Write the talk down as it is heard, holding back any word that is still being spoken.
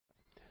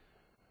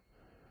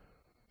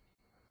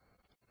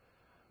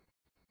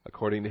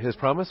According to His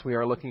promise, we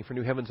are looking for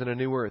new heavens and a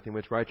new earth in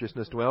which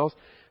righteousness dwells.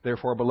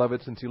 Therefore,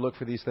 beloved, since you look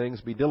for these things,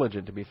 be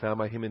diligent to be found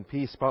by Him in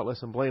peace,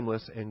 spotless and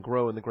blameless, and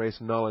grow in the grace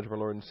and knowledge of our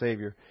Lord and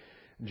Savior,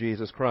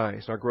 Jesus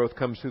Christ. Our growth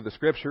comes through the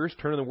Scriptures.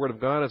 Turn to the Word of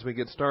God as we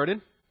get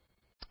started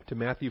to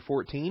Matthew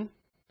 14.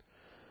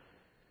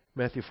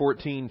 Matthew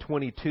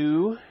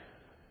 14:22.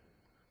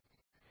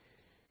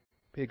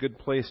 Be a good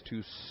place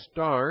to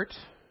start.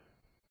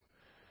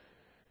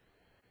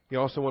 You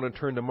also want to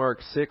turn to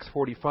Mark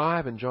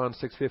 6:45 and John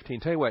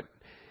 6:15. Tell you what,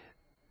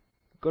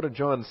 go to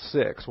John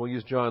 6. We'll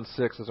use John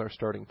 6 as our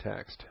starting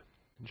text.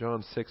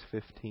 John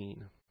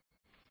 6:15.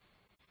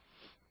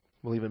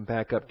 We'll even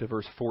back up to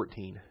verse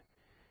 14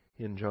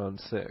 in John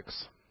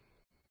 6.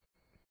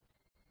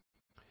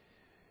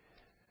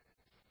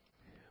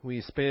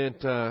 We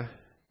spent a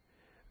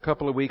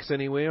couple of weeks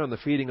anyway on the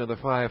feeding of the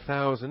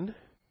 5,000.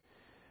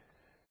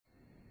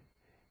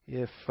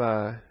 If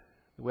the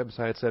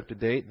website's up to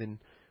date, then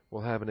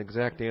we'll have an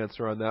exact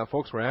answer on that.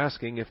 Folks were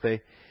asking if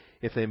they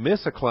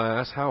miss a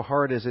class, how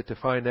hard is it to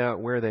find out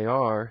where they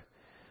are?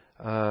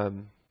 They're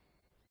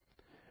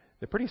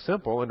pretty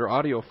simple. Under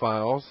audio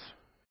files,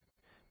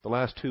 the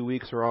last 2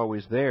 weeks are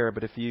always there.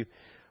 But if you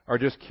are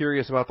just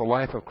curious about the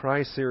Life of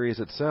Christ series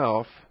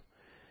itself,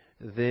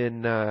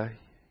 then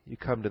you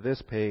come to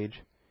this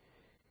page.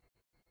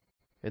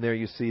 And there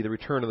you see the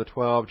return of the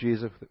 12,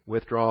 Jesus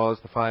withdraws,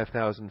 the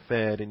 5,000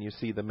 fed, and you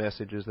see the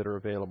messages that are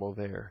available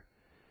there.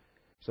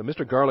 So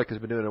Mr. Garlick has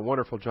been doing a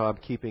wonderful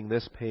job keeping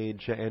this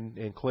page,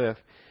 and Cliff,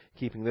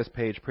 keeping this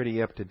page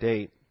pretty up to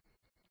date,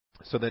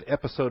 so that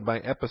episode by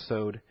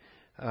episode,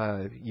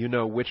 you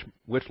know which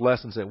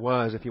lessons it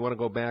was. If you want to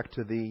go back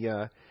to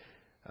the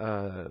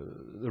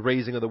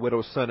raising of the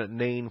widow's son at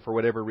Nain for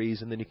whatever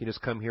reason, then you can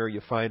just come here,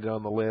 you find it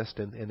on the list,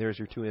 and there's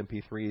your 2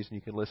 MP3s, and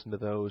you can listen to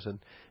those, and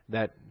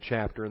that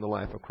chapter in the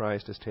life of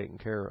Christ is taken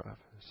care of.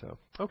 So,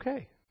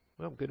 okay,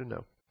 well, good to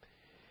know.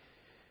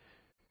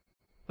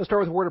 Let's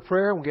start with a word of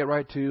prayer, and we'll get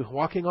right to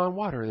walking on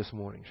water this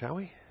morning, shall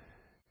we?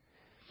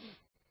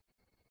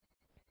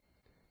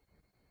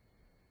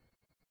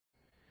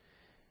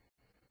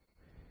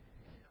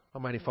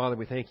 Almighty Father,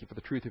 we thank you for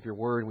the truth of your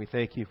word, and we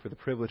thank you for the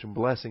privilege and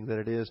blessing that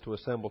it is to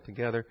assemble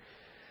together.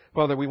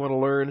 Father, we want to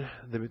learn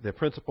the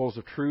principles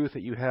of truth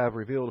that you have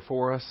revealed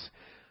for us.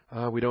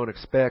 We don't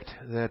expect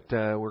that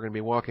we're going to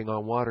be walking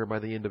on water by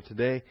the end of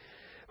today.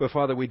 But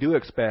Father, we do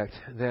expect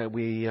that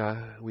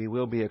we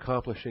will be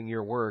accomplishing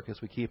your work as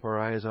we keep our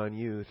eyes on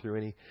you through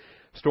any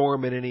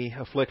storm and any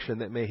affliction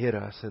that may hit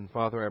us. And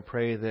Father, I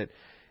pray that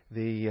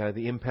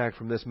the impact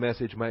from this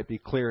message might be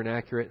clear and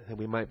accurate, that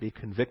we might be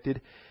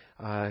convicted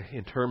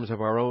in terms of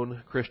our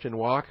own Christian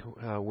walk,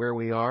 where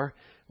we are,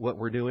 what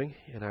we're doing.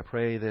 And I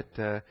pray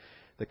that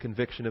the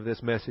conviction of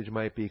this message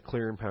might be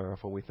clear and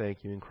powerful. We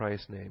thank you in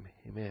Christ's name.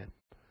 Amen.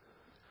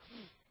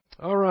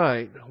 All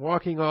right,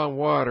 walking on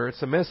water.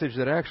 It's a message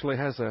that actually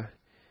has a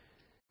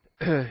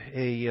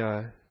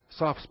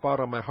soft spot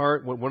on my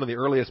heart. One of the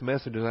earliest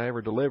messages I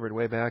ever delivered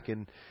way back in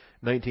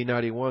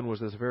 1991 was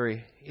this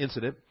very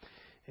incident.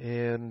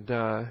 And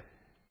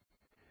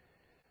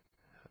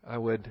I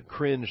would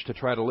cringe to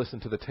try to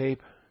listen to the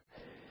tape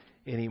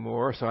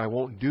anymore, so I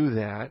won't do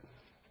that.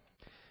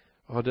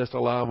 I'll just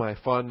allow my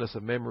fondness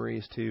of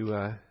memories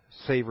to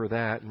savor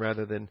that,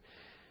 rather than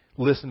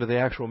listen to the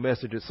actual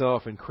message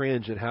itself and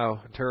cringe at how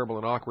terrible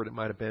and awkward it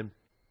might have been.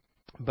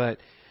 But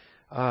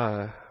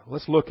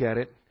let's look at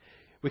it.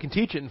 We can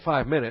teach it in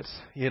 5 minutes.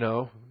 You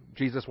know,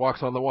 Jesus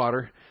walks on the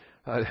water.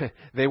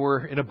 They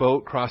were in a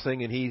boat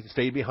crossing, and he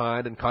stayed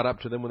behind and caught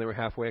up to them when they were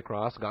halfway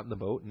across, got in the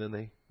boat, and then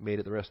they made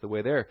it the rest of the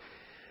way there.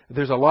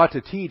 There's a lot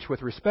to teach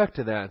with respect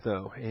to that,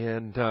 though,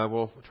 and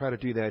we'll try to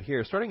do that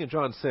here. Starting in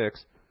John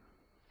 6,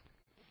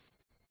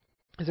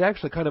 is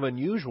actually kind of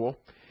unusual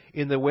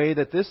in the way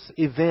that this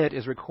event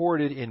is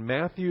recorded in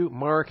Matthew,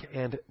 Mark,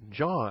 and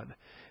John.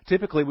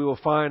 Typically, we will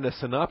find the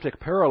synoptic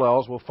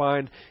parallels. We'll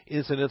find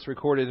incidents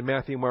recorded in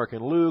Matthew, Mark,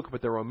 and Luke,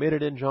 but they're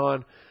omitted in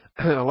John.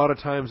 A lot of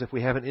times, if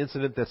we have an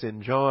incident that's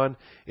in John,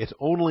 it's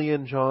only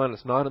in John.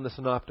 It's not in the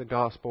synoptic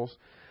Gospels.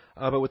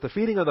 But with the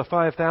feeding of the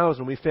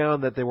 5,000, we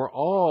found that they were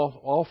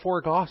all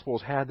 4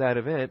 Gospels had that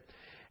event.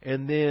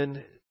 And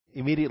then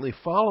immediately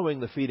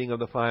following the feeding of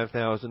the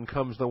 5,000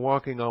 comes the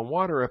walking on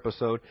water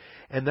episode,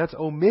 and that's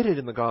omitted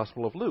in the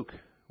Gospel of Luke,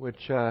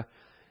 which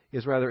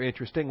is rather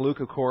interesting.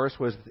 Luke, of course,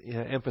 was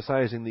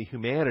emphasizing the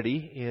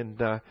humanity,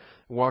 and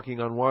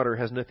walking on water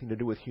has nothing to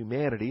do with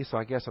humanity, so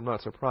I guess I'm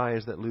not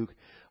surprised that Luke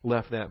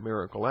left that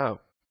miracle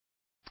out.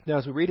 Now,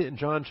 as we read it in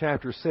John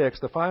chapter 6,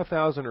 the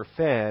 5,000 are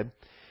fed,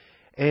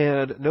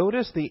 and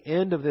notice the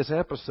end of this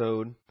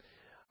episode.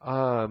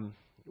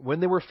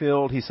 When they were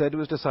filled, he said to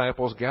his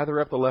disciples,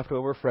 "Gather up the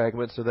leftover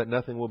fragments so that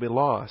nothing will be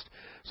lost."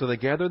 So they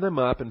gathered them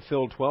up and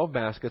filled 12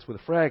 baskets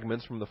with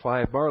fragments from the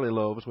 5 barley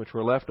loaves which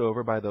were left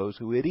over by those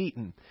who had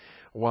eaten.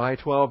 Why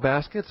 12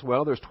 baskets?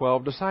 Well, there's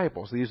 12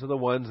 disciples. These are the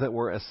ones that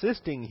were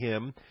assisting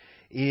him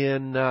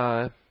in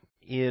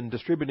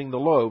distributing the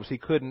loaves. He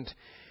couldn't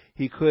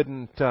he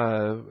couldn't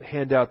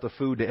hand out the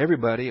food to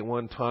everybody at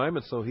one time,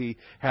 and so he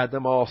had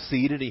them all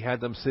seated. He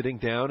had them sitting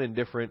down in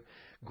different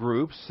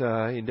groups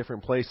in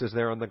different places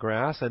there on the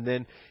grass, and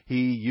then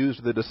he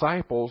used the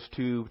disciples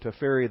to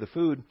ferry the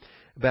food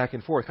back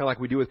and forth, kind of like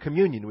we do with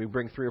communion. We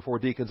bring 3 or 4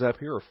 deacons up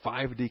here, or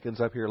 5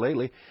 deacons up here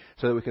lately,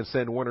 so that we can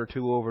send 1 or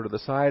 2 over to the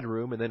side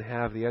room and then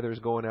have the others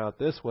going out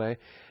this way.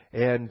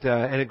 And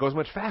it goes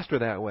much faster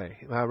that way,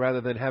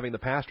 rather than having the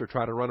pastor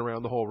try to run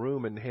around the whole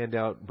room and hand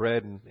out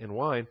bread and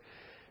wine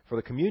for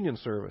the communion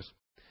service.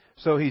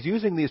 So he's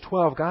using these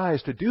 12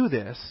 guys to do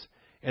this,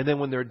 and then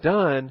when they're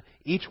done,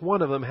 each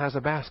one of them has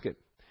a basket.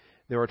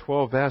 There are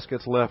 12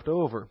 baskets left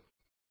over.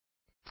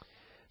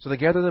 So they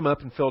gathered them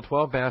up and filled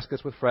 12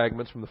 baskets with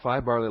fragments from the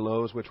 5 barley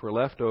loaves which were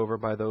left over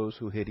by those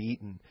who had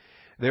eaten.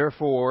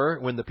 Therefore,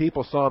 when the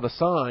people saw the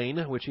sign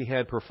which he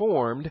had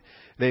performed,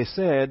 they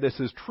said,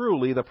 "This is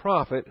truly the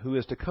prophet who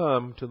is to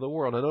come to the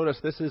world." Now notice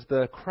this is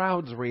the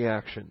crowd's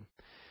reaction.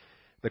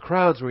 The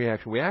crowd's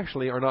reaction. We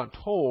actually are not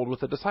told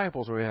what the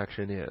disciples'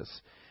 reaction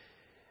is.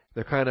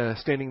 They're kind of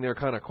standing there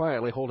kind of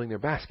quietly holding their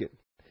basket.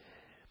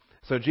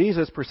 So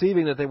Jesus,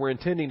 perceiving that they were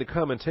intending to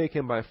come and take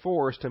him by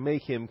force to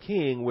make him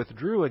king,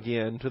 withdrew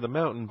again to the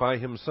mountain by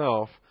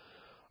himself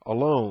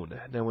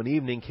alone. Now when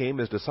evening came,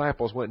 his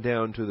disciples went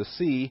down to the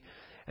sea,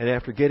 and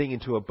after getting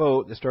into a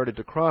boat, they started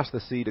to cross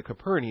the sea to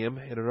Capernaum.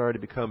 It had already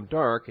become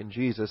dark, and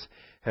Jesus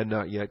had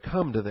not yet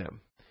come to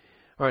them.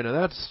 All right, now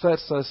that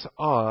sets us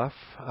off,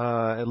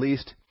 at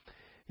least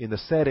in the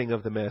setting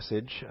of the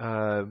message.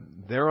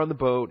 They're on the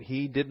boat.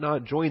 He did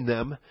not join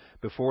them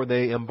before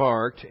they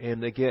embarked,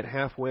 and they get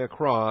halfway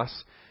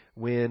across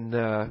when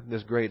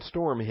this great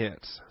storm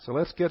hits. So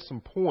let's get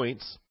some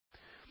points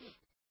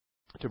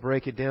to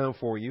break it down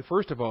for you.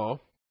 First of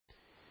all,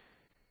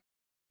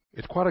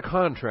 it's quite a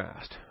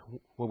contrast.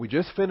 What we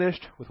just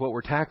finished with what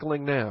we're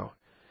tackling now.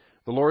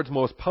 The Lord's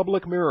most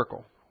public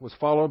miracle was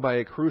followed by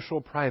a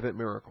crucial private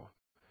miracle.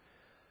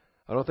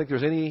 I don't think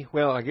there's any,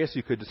 well, I guess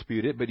you could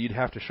dispute it, but you'd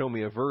have to show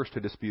me a verse to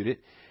dispute it,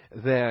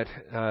 that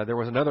there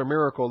was another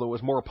miracle that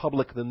was more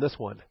public than this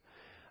one.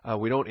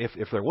 We don't,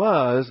 if there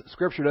was,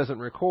 Scripture doesn't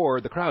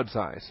record the crowd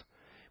size.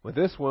 With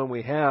this one,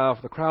 we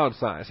have the crowd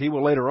size. He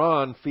will later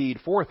on feed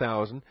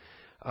 4,000.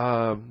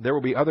 There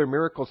will be other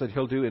miracles that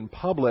he'll do in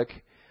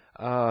public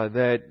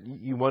that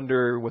you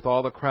wonder, with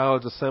all the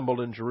crowds assembled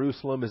in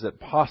Jerusalem, is it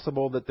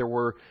possible that there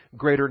were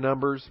greater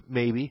numbers?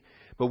 Maybe.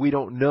 But we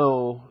don't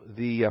know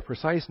the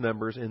precise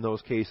numbers in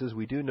those cases.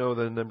 We do know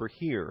the number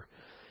here.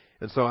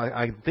 And so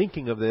I'm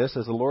thinking of this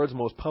as the Lord's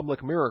most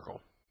public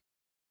miracle,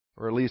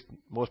 or at least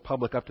most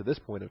public up to this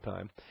point of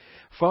time,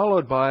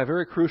 followed by a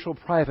very crucial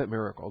private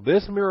miracle.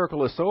 This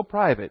miracle is so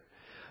private,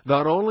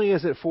 not only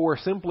is it for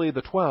simply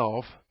the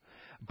 12,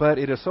 but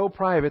it is so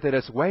private that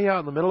it's way out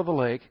in the middle of the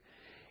lake.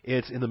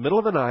 It's in the middle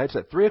of the night. It's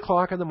at 3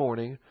 o'clock in the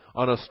morning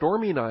on a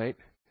stormy night,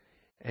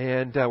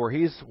 and where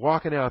he's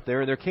walking out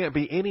there, and there can't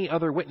be any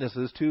other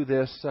witnesses to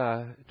this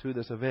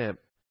event.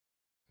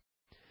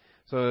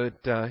 So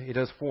it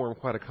does form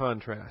quite a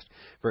contrast.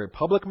 Very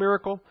public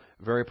miracle,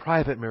 very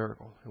private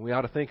miracle. And we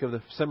ought to think of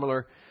the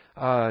similar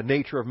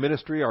nature of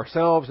ministry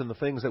ourselves and the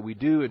things that we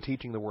do in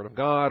teaching the Word of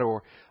God,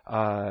 or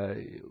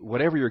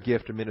whatever your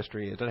gift of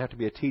ministry is. It doesn't have to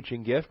be a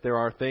teaching gift. There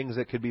are things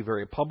that could be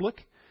very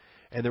public,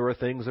 and there are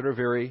things that are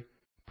very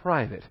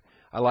private.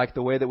 I like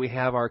the way that we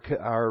have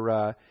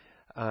our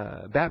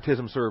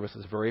baptism service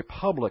is very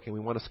public, and we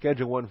want to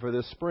schedule one for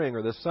this spring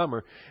or this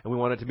summer, and we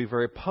want it to be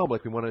very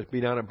public. We want it to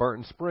be down at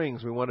Barton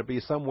Springs. We want to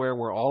be somewhere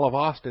where all of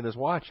Austin is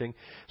watching,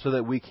 so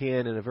that we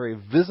can, in a very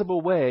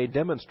visible way,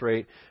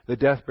 demonstrate the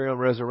death, burial,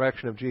 and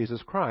resurrection of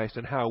Jesus Christ,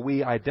 and how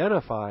we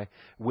identify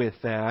with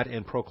that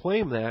and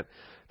proclaim that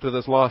to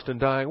this lost and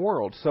dying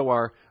world. So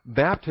our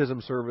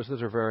baptism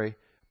services are very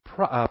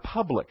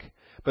public,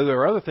 but there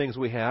are other things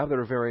we have that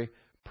are very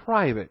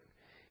private.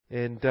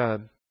 And I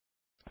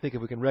think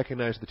if we can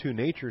recognize the two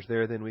natures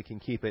there, then we can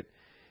keep it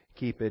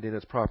in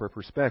its proper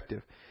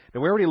perspective.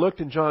 Now, we already looked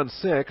in John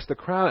 6, the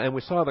crowd, and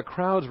we saw the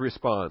crowd's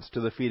response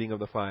to the feeding of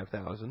the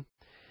 5,000.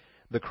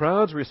 The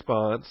crowd's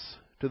response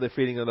to the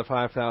feeding of the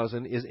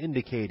 5,000 is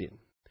indicated.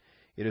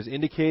 It is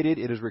indicated,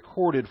 it is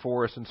recorded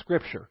for us in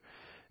Scripture.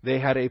 They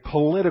had a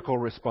political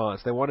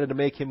response. They wanted to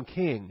make him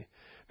king.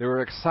 They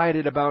were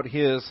excited about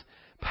his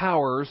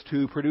powers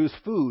to produce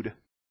food.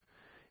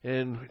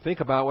 And think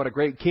about what a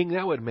great king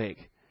that would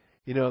make.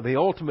 You know, the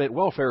ultimate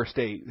welfare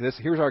state.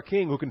 Here's our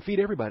king who can feed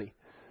everybody.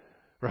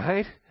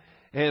 Right?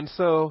 And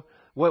so,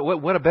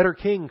 what a better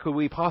king could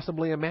we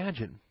possibly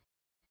imagine?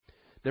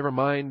 Never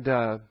mind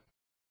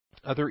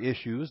other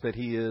issues, that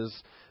he is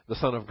the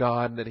Son of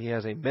God, that he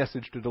has a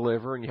message to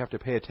deliver, and you have to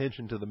pay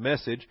attention to the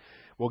message.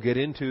 We'll get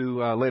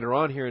into later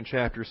on here in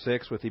chapter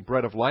 6 with the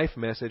bread of life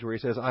message, where he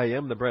says, I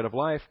am the bread of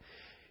life.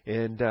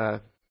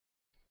 And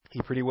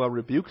he pretty well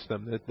rebukes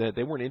them that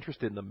they weren't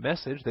interested in the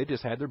message. They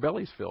just had their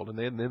bellies filled, and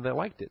then they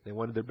liked it. They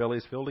wanted their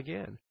bellies filled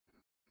again.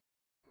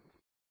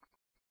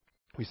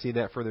 We see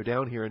that further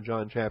down here in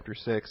John chapter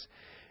 6.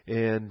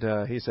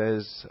 And he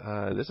says,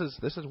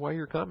 this is why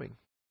you're coming.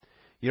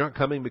 You're not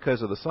coming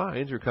because of the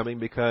signs. You're coming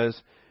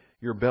because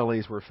your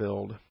bellies were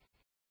filled.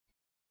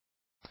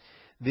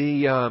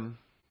 The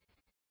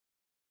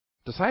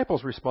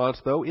disciples' response,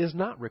 though, is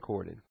not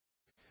recorded.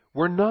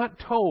 We're not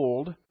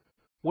told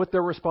what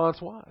their response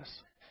was.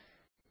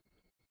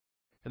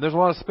 And there's a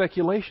lot of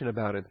speculation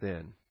about it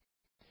then.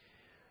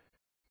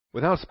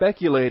 Without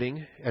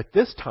speculating at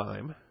this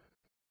time,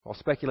 I'll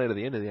speculate at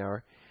the end of the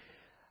hour,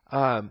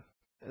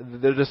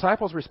 the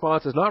disciples'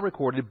 response is not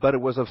recorded, but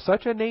it was of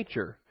such a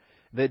nature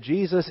that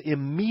Jesus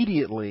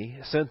immediately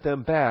sent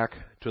them back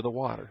to the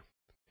water.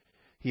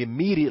 He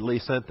immediately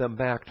sent them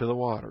back to the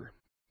water.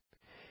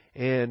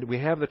 And we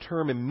have the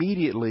term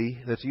immediately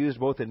that's used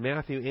both in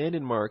Matthew and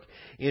in Mark.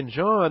 In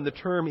John, the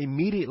term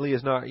immediately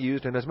is not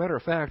used. And as a matter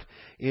of fact,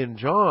 in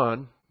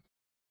John,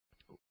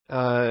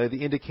 the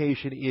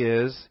indication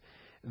is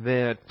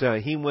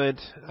that he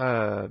went,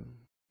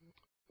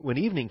 when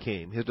evening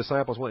came, his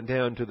disciples went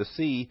down to the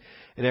sea,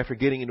 and after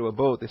getting into a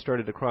boat, they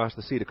started to cross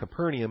the sea to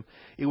Capernaum.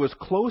 It was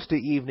close to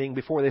evening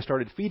before they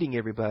started feeding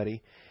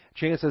everybody.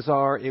 Chances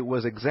are it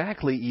was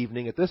exactly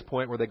evening at this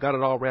point where they got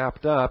it all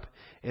wrapped up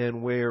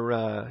and where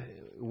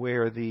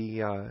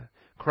the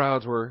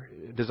crowds were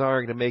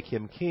desiring to make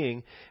him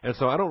king. And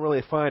so I don't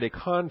really find a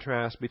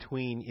contrast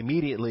between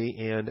immediately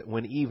and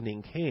when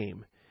evening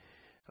came.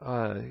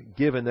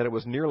 Given that it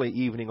was nearly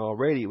evening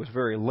already, it was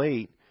very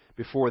late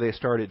before they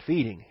started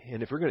feeding.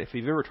 And if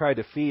you've ever tried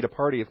to feed a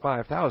party of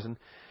 5,000,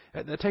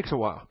 that takes a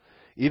while.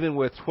 Even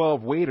with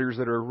 12 waiters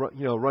that are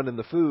running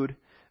the food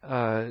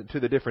to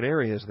the different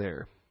areas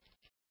there.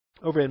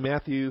 Over in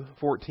Matthew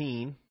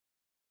 14,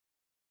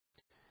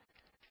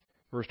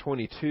 verse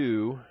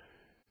 22,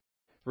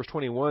 verse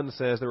 21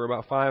 says there were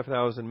about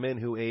 5,000 men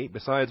who ate,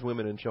 besides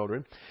women and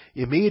children.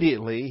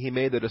 Immediately he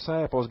made the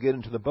disciples get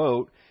into the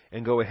boat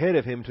and go ahead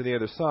of him to the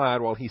other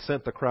side while he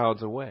sent the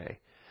crowds away.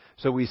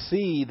 So we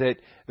see that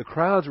the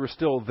crowds were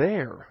still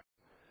there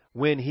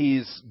when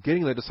he's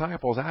getting the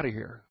disciples out of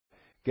here.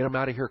 Get them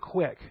out of here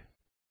quick.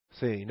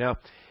 See, now,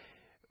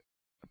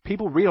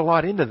 people read a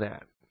lot into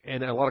that.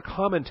 And a lot of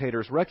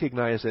commentators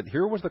recognize that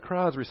here was the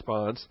crowd's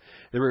response.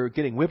 They were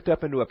getting whipped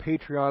up into a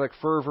patriotic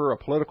fervor, a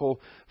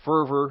political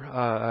fervor,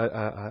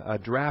 a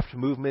draft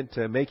movement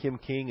to make him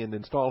king and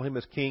install him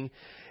as king.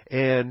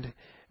 And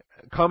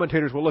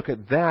commentators will look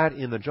at that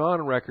in the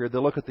John record.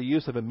 They'll look at the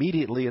use of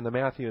immediately in the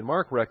Matthew and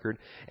Mark record,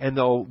 and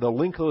they'll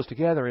link those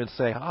together and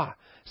say,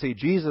 see,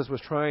 Jesus was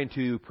trying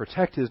to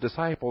protect his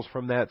disciples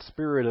from that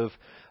spirit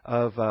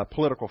of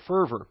political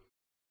fervor.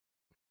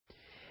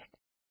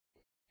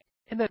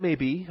 And that may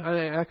be.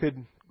 I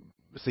could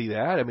see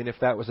that. I mean, if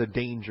that was a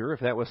danger,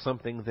 if that was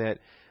something that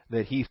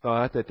he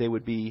thought that they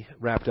would be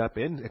wrapped up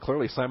in.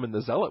 Clearly, Simon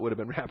the Zealot would have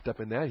been wrapped up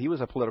in that. He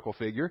was a political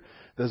figure.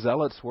 The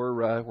Zealots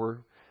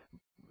were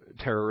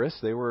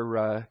terrorists. They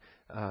were,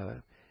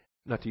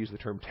 not to use the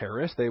term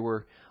terrorists, they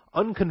were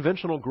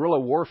unconventional guerrilla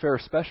warfare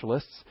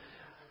specialists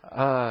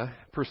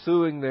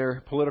pursuing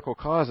their political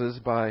causes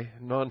by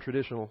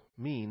non-traditional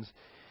means.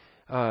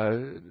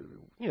 There's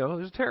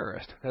a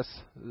terrorist. That's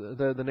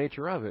the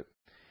nature of it.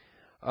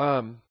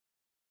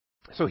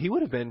 So he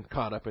would have been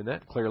caught up in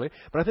that, clearly.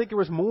 But I think there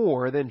was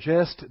more than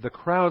just the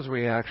crowd's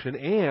reaction.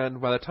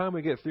 And by the time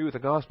we get through with the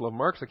Gospel of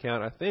Mark's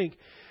account, I think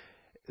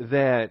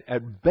that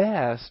at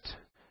best,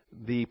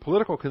 the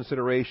political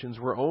considerations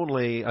were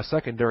only a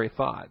secondary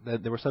thought.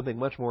 That there was something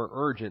much more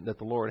urgent that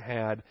the Lord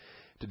had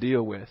to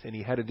deal with. And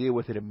he had to deal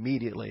with it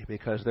immediately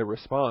because their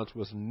response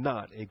was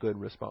not a good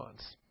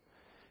response.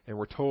 And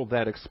we're told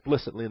that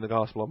explicitly in the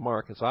Gospel of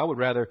Mark. And so I would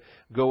rather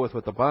go with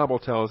what the Bible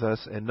tells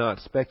us and not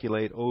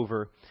speculate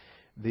over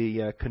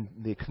the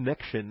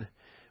connection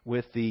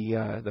with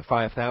the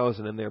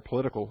 5,000 and their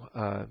political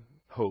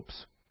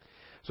hopes.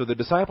 So the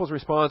disciples'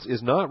 response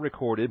is not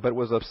recorded, but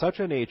was of such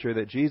a nature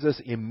that Jesus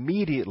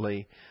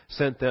immediately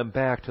sent them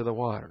back to the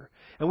water.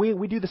 And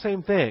we do the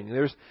same thing.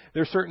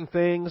 There's certain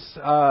things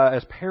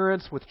as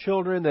parents with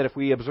children that if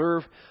we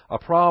observe a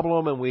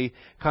problem and we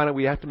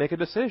have to make a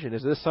decision.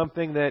 Is this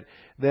something that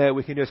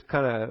we can just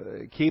kind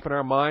of keep in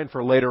our mind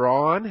for later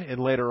on, and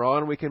later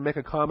on we can make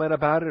a comment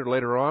about it, or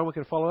later on we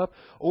can follow up?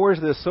 Or is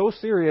this so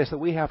serious that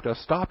we have to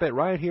stop it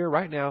right here,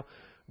 right now,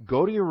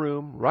 go to your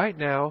room right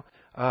now?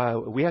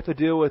 We have to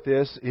deal with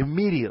this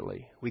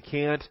immediately. We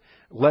can't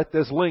let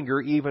this linger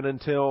even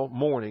until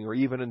morning or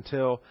even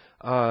until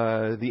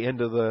the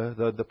end of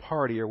the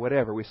party or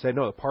whatever. We say,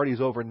 no, the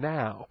party's over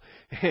now,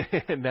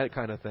 and that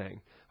kind of thing.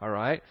 All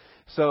right?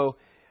 So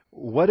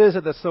what is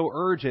it that's so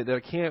urgent that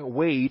it can't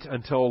wait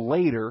until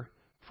later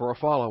for a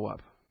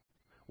follow-up?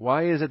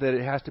 Why is it that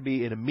it has to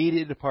be an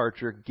immediate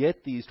departure?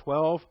 Get these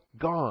 12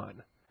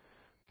 gone.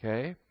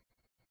 Okay?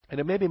 And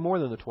it may be more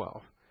than the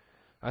 12.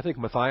 I think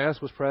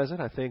Matthias was present.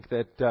 I think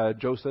that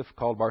Joseph,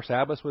 called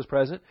Barsabbas, was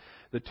present.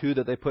 The two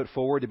that they put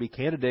forward to be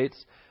candidates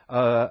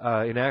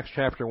in Acts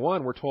chapter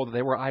 1, we're told that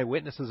they were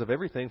eyewitnesses of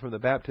everything from the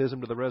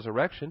baptism to the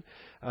resurrection.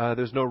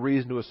 There's no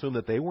reason to assume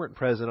that they weren't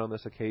present on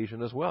this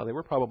occasion as well. They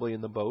were probably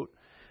in the boat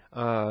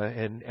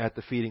and at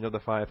the feeding of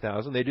the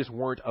 5,000. They just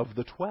weren't of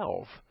the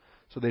 12,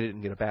 so they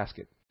didn't get a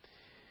basket.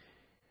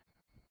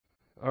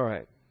 All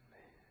right.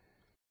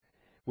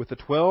 With the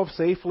 12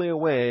 safely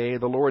away,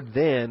 the Lord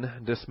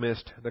then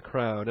dismissed the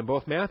crowd. And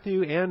both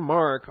Matthew and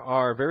Mark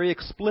are very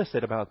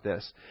explicit about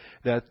this,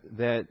 that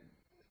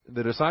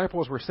the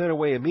disciples were sent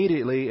away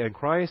immediately, and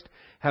Christ,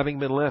 having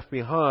been left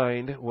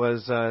behind,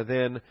 was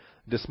then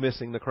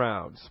dismissing the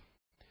crowds.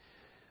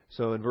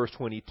 So in verse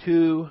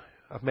 22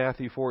 of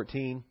Matthew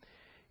 14,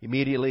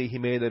 immediately he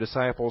made the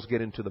disciples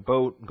get into the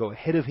boat and go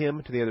ahead of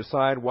him to the other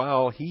side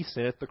while he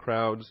sent the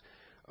crowds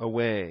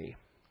away.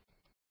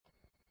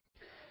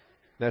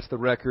 That's the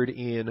record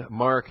in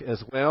Mark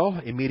as well.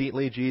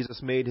 Immediately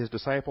Jesus made his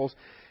disciples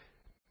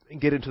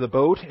get into the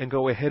boat and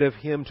go ahead of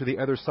him to the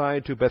other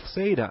side to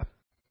Bethsaida,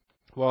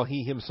 while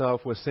he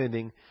himself was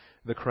sending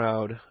the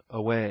crowd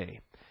away.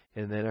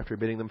 And then after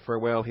bidding them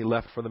farewell, he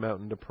left for the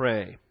mountain to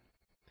pray.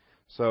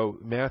 So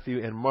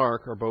Matthew and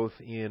Mark are both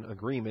in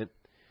agreement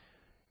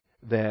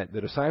that the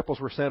disciples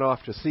were sent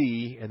off to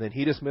sea, and then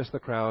he dismissed the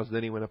crowds,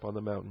 then he went up on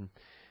the mountain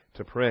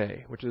to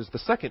pray, which is the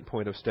second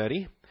point of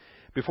study.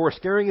 Before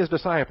scaring his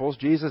disciples,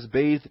 Jesus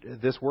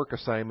bathed this work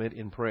assignment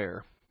in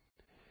prayer.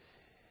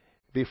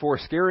 Before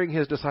scaring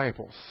his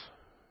disciples,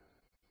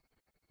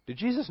 did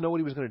Jesus know what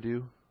he was going to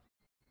do?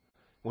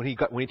 When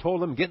he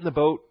told them, get in the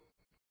boat,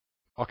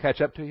 I'll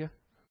catch up to you?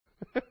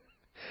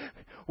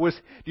 Do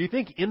you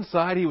think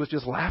inside he was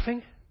just laughing?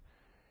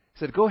 He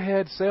said, go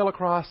ahead, sail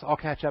across, I'll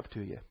catch up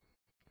to you.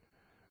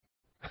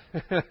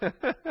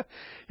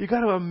 You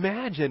got to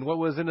imagine what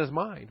was in his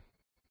mind.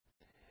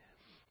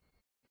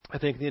 I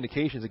think the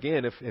indications,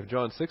 again, if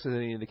John 6 is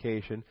any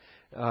indication,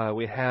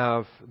 we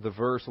have the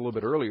verse a little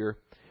bit earlier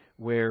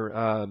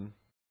where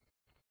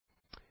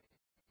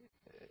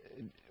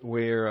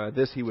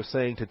this he was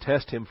saying to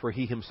test him, for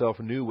he himself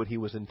knew what he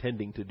was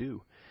intending to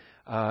do.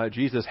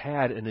 Jesus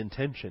had an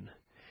intention,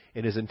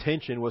 and his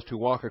intention was to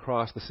walk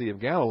across the Sea of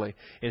Galilee.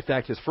 In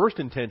fact, his first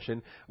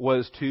intention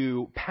was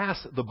to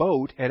pass the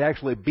boat and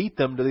actually beat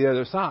them to the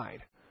other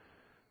side.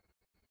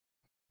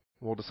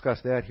 We'll discuss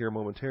that here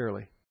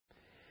momentarily.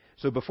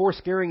 So before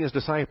scaring his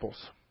disciples,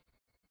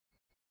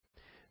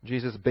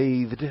 Jesus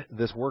bathed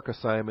this work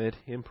assignment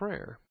in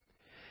prayer.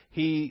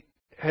 He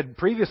had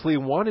previously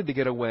wanted to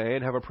get away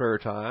and have a prayer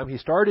time. He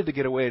started to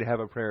get away to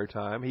have a prayer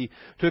time. He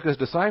took his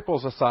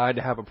disciples aside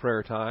to have a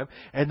prayer time,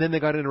 and then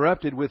they got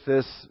interrupted with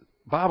this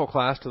Bible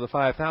class to the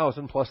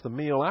 5,000 plus the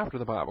meal after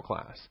the Bible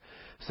class.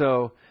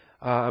 So,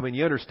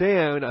 you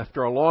understand,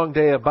 after a long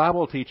day of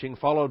Bible teaching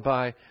followed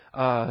by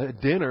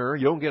dinner,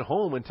 you don't get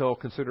home until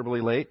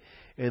considerably late.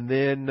 And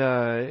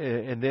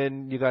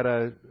then you got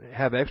to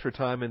have extra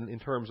time in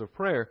terms of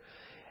prayer,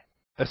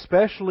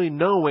 especially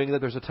knowing that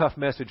there's a tough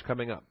message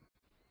coming up.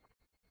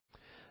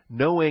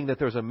 Knowing that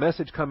there's a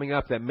message coming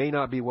up that may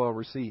not be well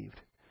received.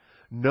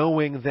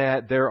 Knowing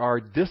that there are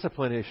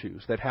discipline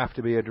issues that have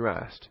to be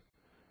addressed,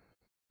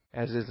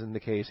 as is in the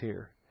case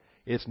here.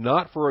 It's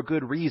not for a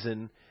good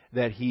reason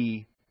that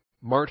he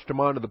marched them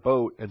onto the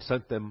boat and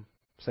sent them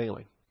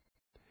sailing.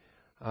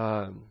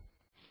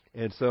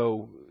 And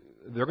so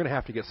they're going to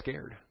have to get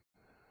scared.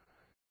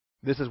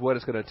 This is what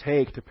it's going to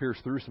take to pierce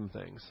through some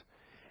things.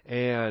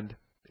 And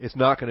it's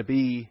not going to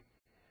be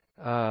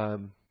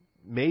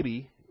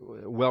maybe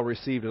well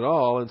received at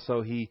all, and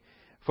so he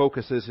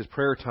focuses his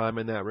prayer time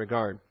in that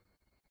regard.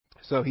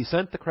 So he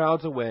sent the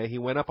crowds away. He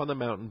went up on the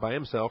mountain by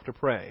himself to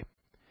pray.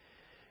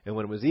 And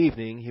when it was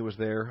evening, he was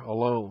there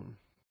alone.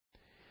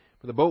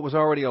 For the boat was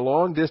already a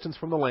long distance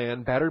from the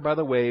land, battered by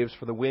the waves,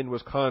 for the wind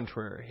was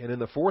contrary. And in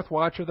the fourth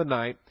watch of the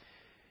night,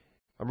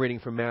 I'm reading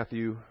from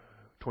Matthew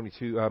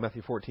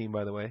 14,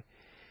 by the way.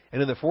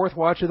 And in the fourth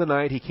watch of the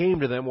night, he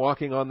came to them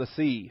walking on the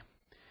sea.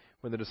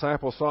 When the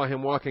disciples saw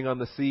him walking on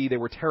the sea, they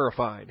were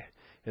terrified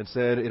and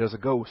said, "It is a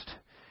ghost."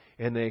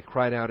 And they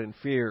cried out in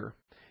fear.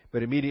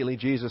 But immediately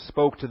Jesus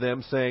spoke to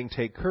them, saying,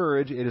 "Take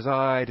courage, it is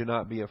I, do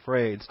not be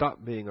afraid."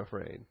 Stop being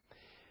afraid.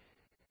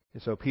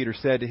 And so Peter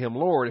said to him,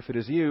 "Lord, if it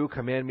is you,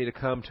 command me to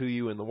come to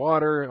you on the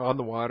water.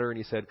 And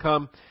he said,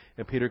 "Come."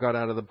 And Peter got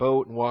out of the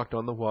boat and walked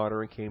on the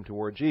water and came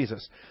toward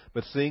Jesus.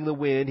 But seeing the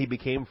wind, he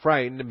became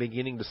frightened, and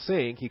beginning to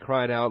sink, he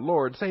cried out,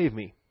 "Lord, save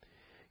me."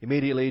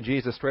 Immediately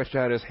Jesus stretched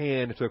out his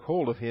hand and took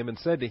hold of him and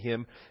said to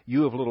him,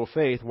 "You of little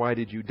faith, why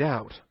did you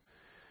doubt?"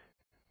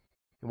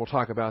 And we'll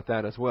talk about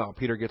that as well.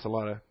 Peter gets a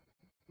lot of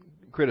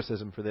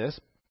criticism for this,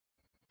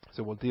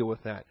 so we'll deal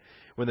with that.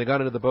 When they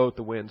got into the boat,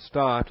 the wind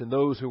stopped, and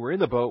those who were in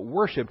the boat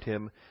worshipped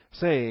him,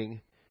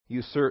 saying,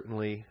 "You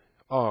certainly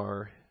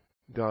are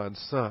God's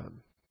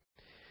Son."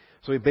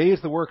 So he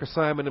bathes the work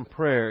assignment in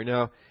prayer.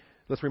 Now,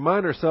 let's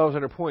remind ourselves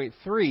under point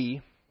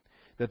 3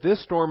 that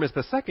this storm is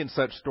the second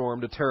such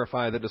storm to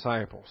terrify the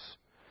disciples.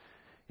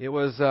 It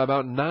was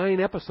about 9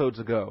 episodes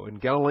ago in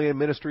Galilean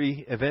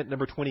ministry event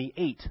number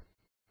 28.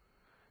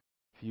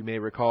 If you may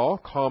recall,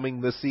 calming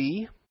the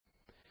sea.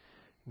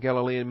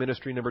 Galilean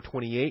ministry number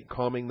 28,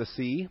 calming the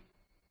sea.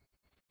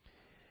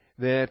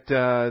 That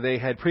they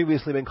had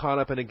previously been caught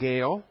up in a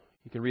gale.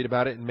 You can read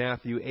about it in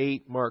Matthew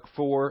 8, Mark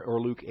 4,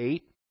 or Luke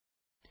 8.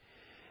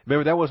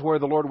 Remember, that was where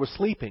the Lord was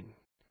sleeping,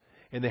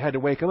 and they had to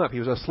wake him up. He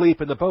was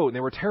asleep in the boat, and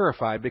they were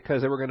terrified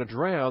because they were going to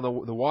drown.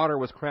 The water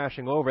was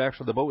crashing over.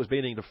 Actually, the boat was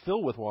beginning to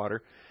fill with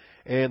water,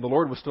 and the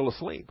Lord was still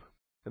asleep.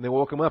 And they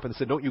woke him up and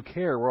said, "Don't you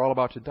care? We're all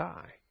about to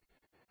die."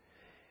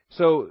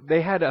 So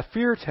they had a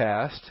fear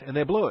test, and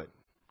they blew it.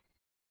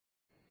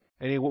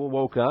 And he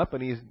woke up,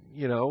 and he's,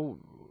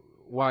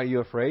 "Why are you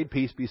afraid?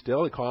 Peace, be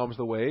still." He calms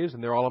the waves,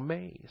 and they're all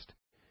amazed.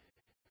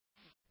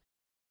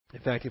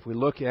 In fact, if we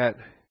look at,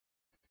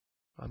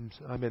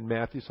 I'm in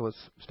Matthew, so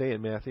let's stay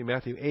in Matthew.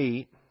 Matthew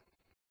 8,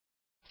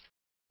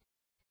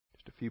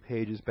 just a few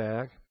pages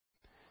back.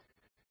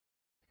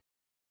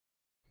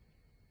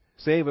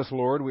 "Save us,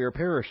 Lord, we are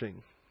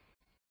perishing."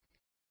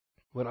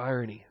 What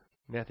irony.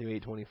 Matthew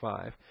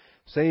 8:25.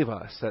 "Save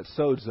us," that's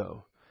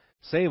sozo.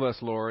 "Save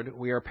us, Lord,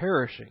 we are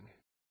perishing."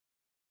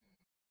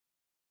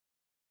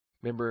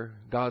 Remember,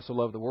 God so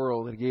loved the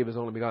world that He gave His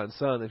only begotten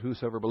Son, that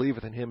whosoever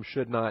believeth in Him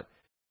should not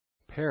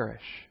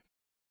perish.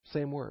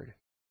 Same word,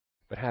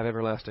 but have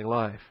everlasting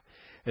life.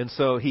 And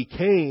so He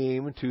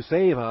came to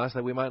save us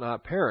that we might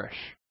not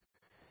perish.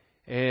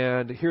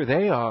 And here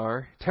they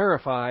are,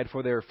 terrified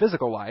for their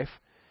physical life,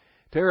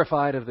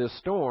 terrified of this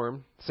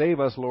storm. "Save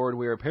us, Lord,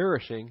 we are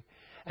perishing."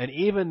 And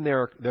even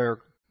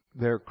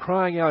their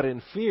crying out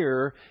in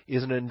fear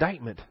is an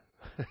indictment.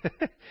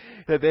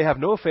 That they have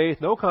no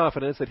faith, no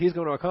confidence that He's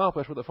going to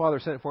accomplish what the Father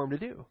sent for Him to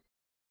do.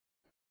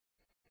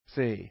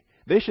 See,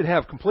 they should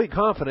have complete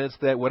confidence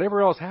that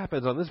whatever else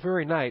happens on this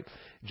very night,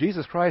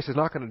 Jesus Christ is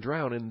not going to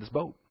drown in this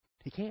boat.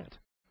 He can't.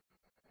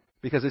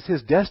 Because it's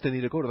His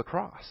destiny to go to the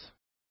cross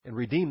and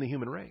redeem the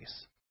human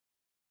race.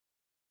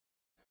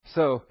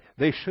 So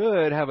they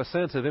should have a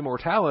sense of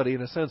immortality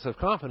and a sense of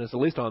confidence, at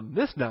least on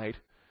this night,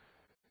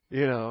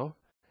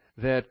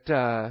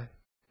 that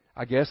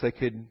I guess they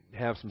could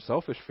have some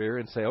selfish fear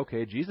and say,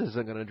 okay, Jesus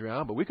isn't going to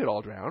drown, but we could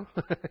all drown.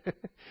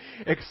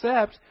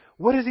 Except,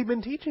 what has He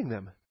been teaching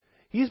them?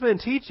 He's been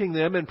teaching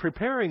them and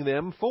preparing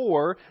them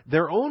for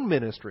their own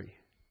ministry.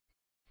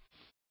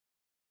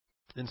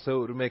 And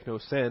so it would make no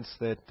sense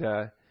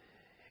that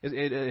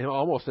it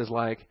almost is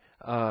like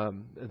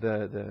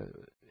the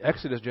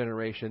Exodus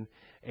generation,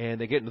 and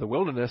they get into the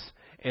wilderness,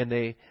 and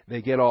they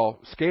get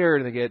all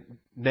scared, and they get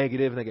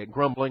negative, and they get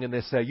grumbling, and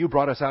they say, "You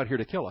brought us out here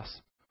to kill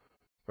us."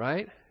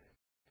 Right?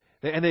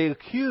 And they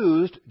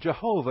accused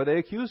Jehovah, they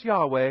accused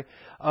Yahweh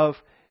of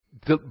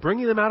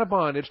bringing them out of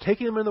bondage,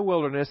 taking them in the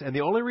wilderness, and the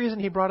only reason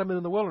He brought them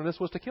into the wilderness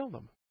was to kill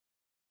them.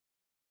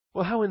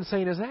 Well, how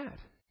insane is that?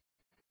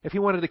 If He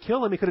wanted to kill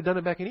them, He could have done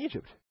it back in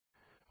Egypt.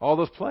 All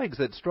those plagues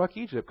that struck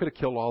Egypt could have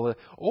killed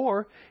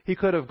or He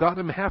could have gotten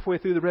them halfway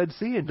through the Red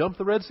Sea and dumped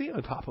the Red Sea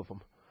on top of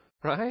them.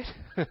 Right?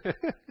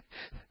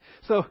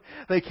 So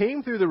they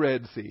came through the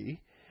Red Sea.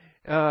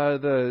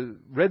 The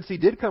Red Sea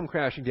did come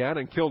crashing down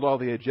and killed all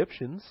the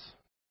Egyptians.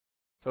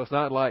 So it's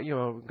not like,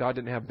 God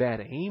didn't have bad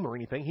aim or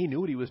anything. He knew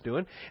what He was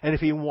doing. And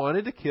if He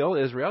wanted to kill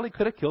Israel, He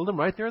could have killed them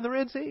right there in the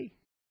Red Sea.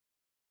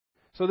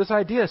 So this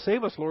idea,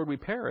 "Save us, Lord, we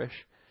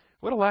perish,"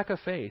 what a lack of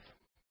faith.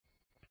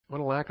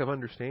 What a lack of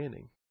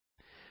understanding.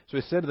 So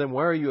He said to them,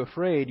 "Why are you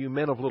afraid, you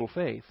men of little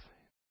faith?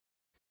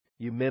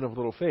 You men of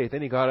little faith."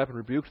 Then He got up and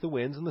rebuked the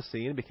winds and the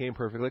sea, and became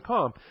perfectly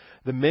calm.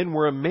 The men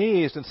were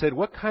amazed and said,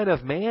 "What kind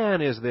of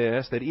man is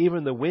this, that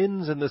even the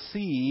winds and the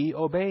sea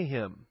obey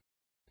Him?"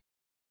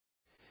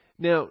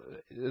 Now,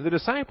 the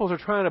disciples are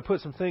trying to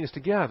put some things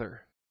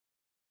together,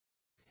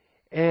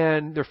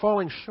 and they're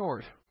falling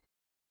short.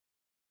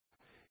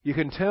 You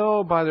can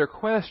tell by their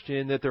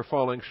question that they're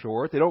falling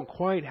short. They don't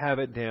quite have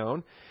it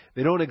down.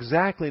 They don't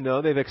exactly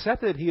know. They've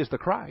accepted that He is the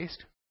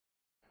Christ.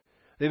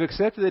 They've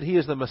accepted that He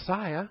is the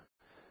Messiah.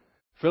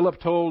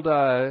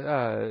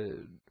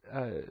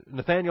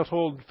 Nathanael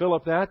told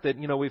Philip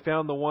that we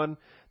found the one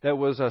that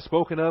was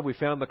spoken of. We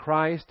found the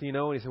Christ,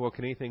 and he said, "Well,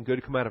 can anything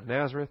good come out of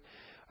Nazareth?"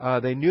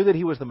 They knew that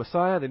He was the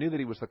Messiah. They knew that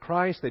He was the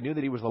Christ. They knew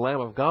that He was the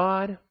Lamb of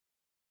God.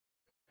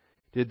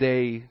 Did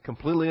they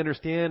completely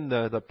understand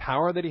the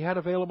power that He had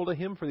available to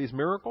Him for these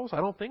miracles? I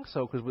don't think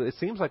so, because it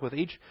seems like with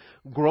each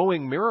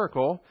growing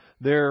miracle,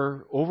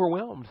 they're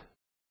overwhelmed.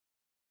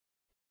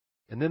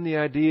 And then the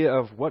idea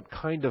of what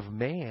kind of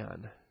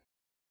man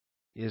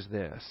is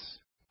this?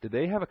 Did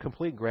they have a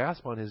complete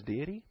grasp on His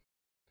deity?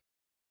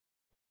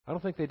 I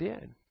don't think they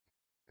did.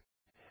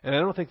 And I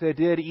don't think they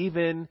did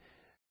even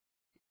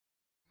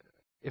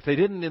if they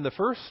didn't in the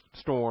first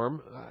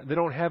storm, they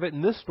don't have it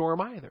in this storm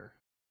either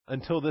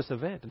until this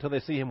event, until they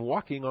see Him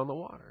walking on the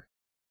water.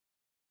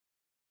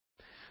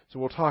 So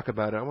we'll talk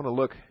about it. I want to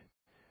look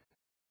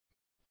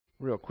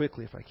real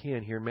quickly, if I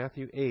can, here.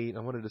 Matthew 8. I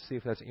wanted to see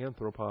if that's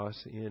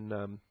anthropos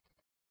in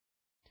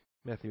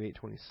Matthew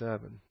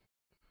 8:27.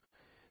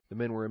 The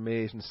men were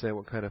amazed and said,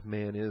 "What kind of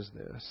man is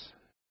this?"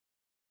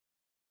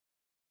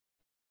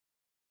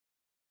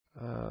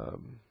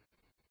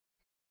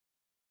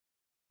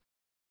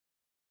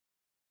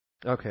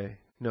 Okay,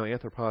 no,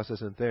 anthropos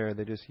isn't there.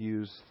 They just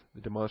use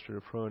the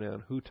demonstrative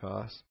pronoun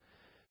hutos,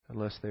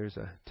 unless there's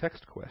a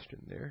text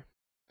question there.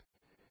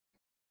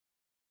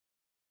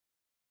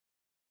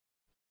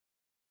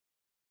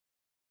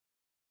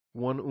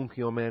 One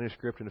Uncial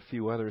manuscript and a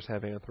few others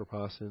have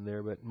anthropos in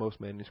there, but most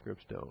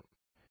manuscripts don't.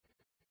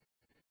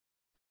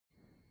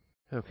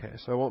 Okay,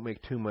 so I won't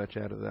make too much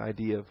out of the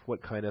idea of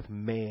what kind of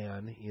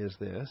man is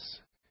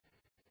this.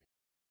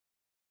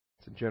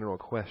 It's a general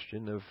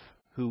question of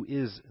who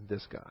is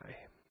this guy.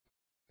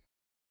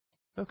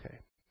 Okay,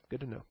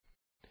 good to know.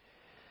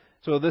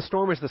 So this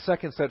storm is the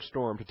second such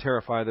storm to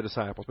terrify the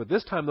disciples. But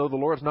this time, though, the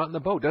Lord's not in the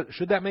boat.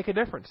 Should that make a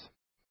difference?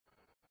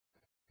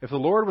 If the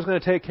Lord was going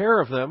to take care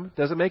of them,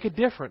 does it make a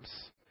difference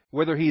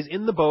whether He's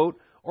in the boat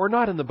or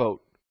not in the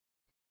boat?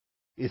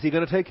 Is He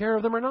going to take care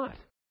of them or not?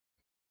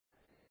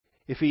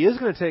 If He is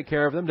going to take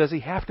care of them, does He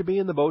have to be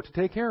in the boat to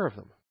take care of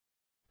them?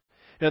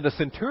 Now, the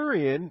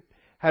centurion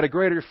had a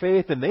greater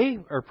faith than they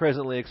are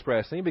presently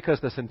expressing, because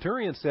the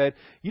centurion said,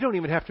 you don't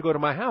even have to go to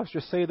my house.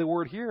 Just say the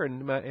word here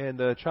and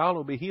the child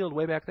will be healed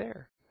way back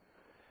there.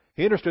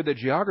 He understood that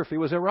geography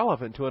was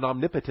irrelevant to an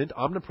omnipotent,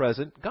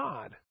 omnipresent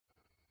God.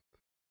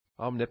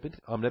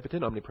 Omnipotent,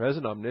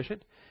 omnipresent,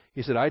 omniscient.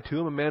 He said, I too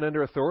am a man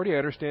under authority. I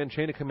understand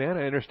chain of command.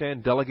 I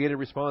understand delegated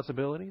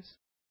responsibilities.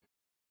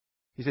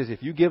 He says,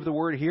 if you give the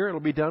word here,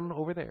 it'll be done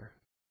over there.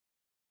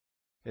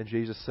 And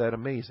Jesus said,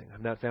 amazing. I've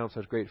not found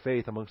such great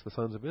faith amongst the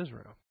sons of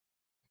Israel.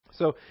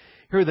 So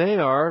here they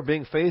are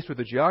being faced with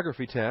a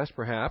geography test,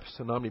 perhaps,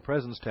 an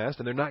omnipresence test,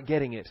 and they're not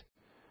getting it.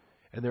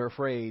 And they're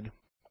afraid.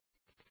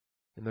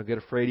 And they'll get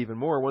afraid even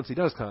more once He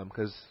does come,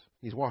 because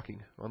He's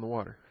walking on the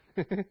water.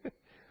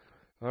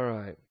 All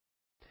right.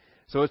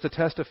 So it's a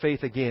test of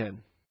faith again.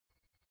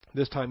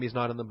 This time He's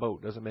not in the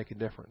boat. Doesn't make a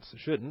difference. It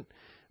shouldn't.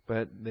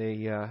 But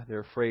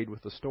they're afraid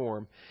with the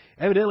storm.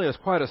 Evidently, it's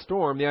quite a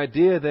storm. The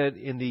idea that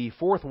in the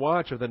fourth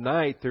watch of the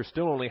night, they're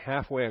still only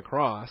halfway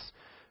across.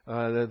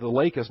 The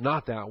lake is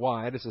not that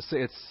wide.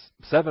 It's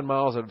 7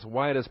 miles at its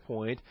widest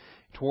point.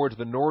 Towards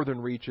the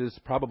northern reaches,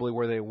 probably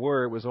where they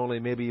were, it was only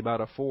maybe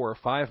about a 4 or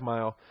 5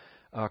 mile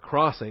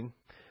crossing.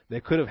 They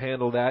could have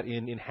handled that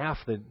in half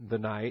the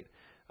night.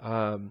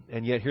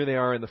 And yet here they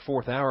are in the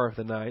fourth hour of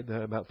the night,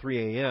 about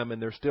 3 a.m.,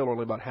 and they're still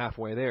only about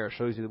halfway there. It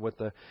shows you what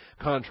the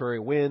contrary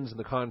winds and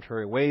the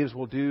contrary waves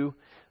will do.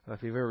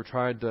 If you've ever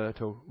tried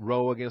to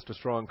row against a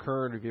strong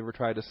current, or if you've ever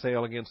tried to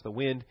sail against the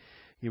wind,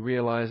 you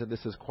realize that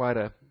this is quite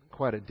a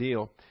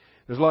deal.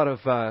 There's a lot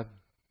of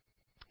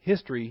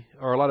history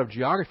or a lot of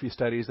geography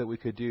studies that we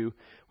could do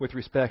with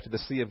respect to the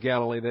Sea of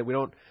Galilee that we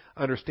don't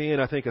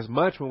understand, I think, as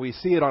much when we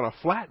see it on a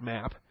flat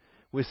map.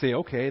 We say,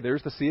 okay,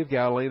 there's the Sea of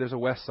Galilee, there's a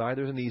west side,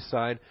 there's an east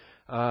side.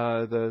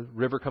 The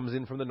river comes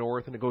in from the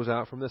north and it goes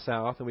out from the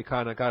south, and we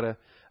kind of got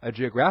a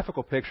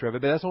geographical picture of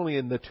it, but that's only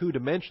in the 2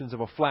 dimensions of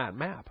a flat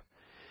map.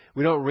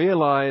 We don't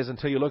realize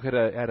until you look at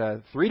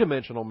a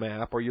 3-dimensional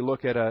map, or you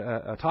look at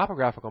a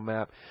topographical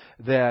map,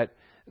 that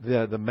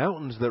the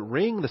mountains that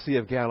ring the Sea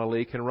of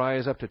Galilee can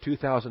rise up to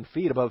 2,000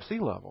 feet above sea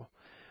level.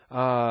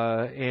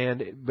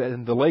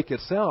 And the lake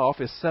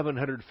itself is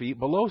 700 feet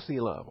below sea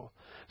level.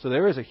 So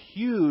there is a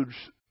huge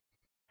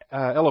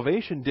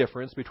elevation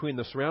difference between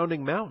the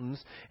surrounding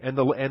mountains and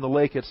the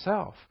lake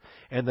itself.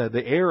 And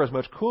the air is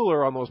much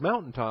cooler on those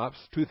mountaintops,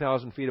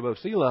 2,000 feet above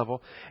sea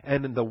level,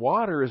 and the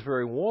water is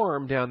very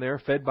warm down there,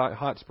 fed by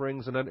hot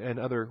springs and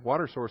other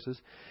water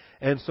sources.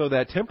 And so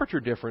that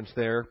temperature difference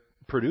there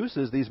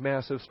produces these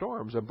massive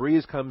storms. A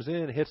breeze comes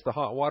in, hits the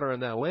hot water in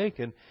that lake,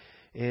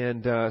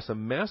 and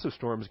some massive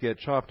storms get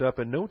chopped up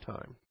in no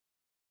time.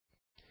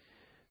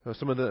 So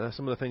some of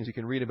the things you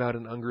can read about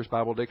in Unger's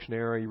Bible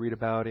Dictionary, you read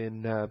about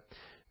in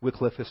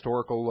Wycliffe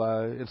Historical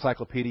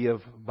Encyclopedia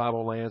of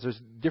Bible Lands.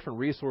 There's different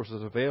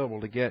resources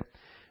available to get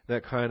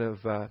that kind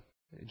of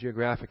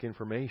geographic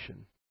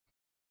information.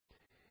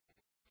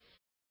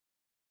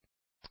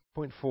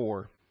 Point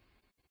 4.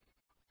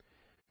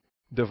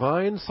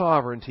 Divine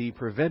sovereignty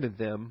prevented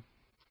them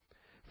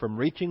from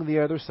reaching the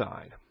other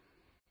side.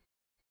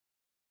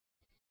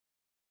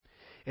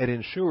 It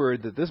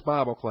ensured that this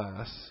Bible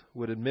class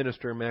would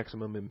administer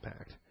maximum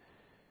impact.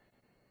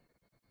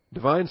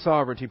 Divine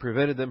sovereignty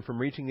prevented them from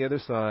reaching the other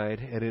side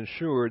and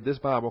ensured this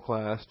Bible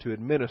class to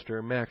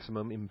administer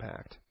maximum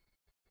impact.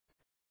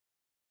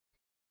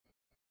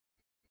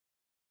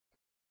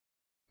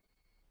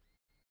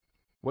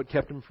 What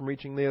kept them from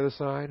reaching the other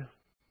side?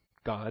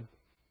 God.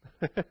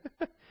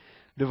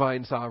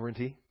 Divine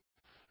sovereignty.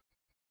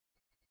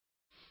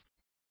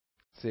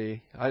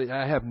 See,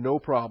 I have no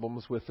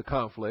problems with the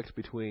conflict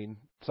between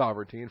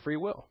sovereignty and free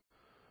will.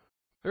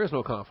 There is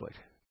no conflict.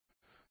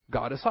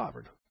 God is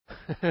sovereign.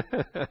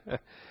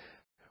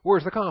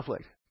 Where's the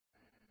conflict?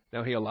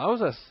 Now, He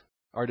allows us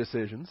our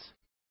decisions,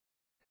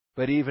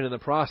 but even in the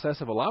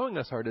process of allowing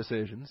us our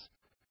decisions,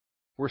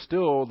 we're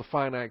still the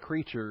finite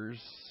creatures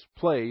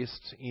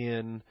placed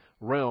in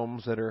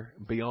realms that are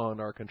beyond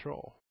our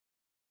control,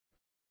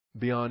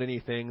 beyond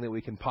anything that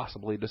we can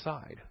possibly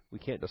decide. We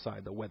can't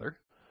decide the weather.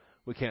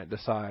 We can't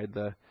decide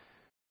the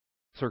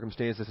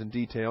circumstances and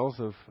details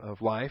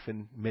of life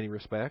in many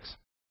respects.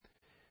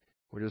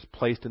 We're just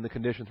placed in the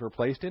conditions we're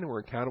placed in, and we're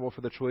accountable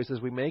for the choices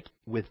we make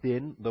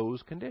within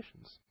those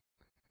conditions.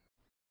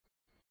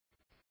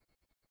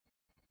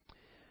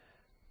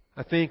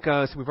 I think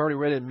so we've already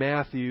read in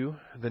Matthew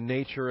the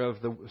nature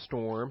of the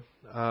storm.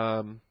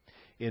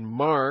 In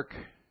Mark,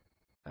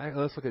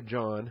 let's look at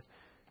John.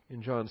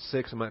 In John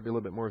 6, it might be a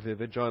little bit more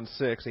vivid. John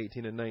 6,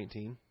 18 and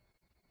 19.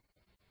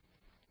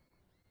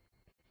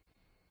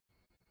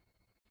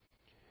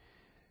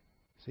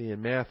 See,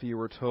 in Matthew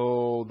we're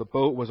told the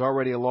boat was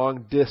already a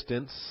long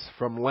distance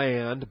from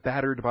land,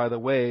 battered by the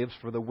waves,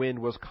 for the wind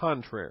was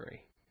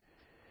contrary.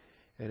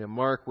 And in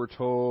Mark we're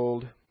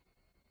told...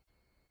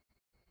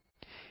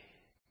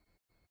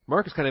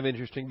 Mark is kind of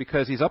interesting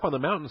because he's up on the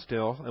mountain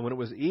still, and when it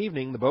was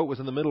evening, the boat was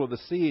in the middle of the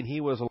sea, and he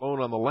was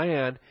alone on the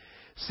land,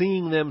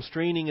 seeing them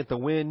straining at the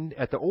wind,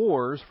 at the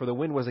oars, for the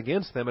wind was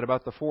against them at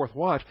about the fourth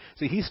watch.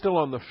 See, he's still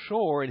on the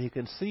shore, and he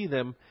can see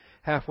them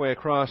halfway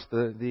across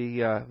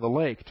the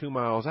lake, 2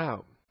 miles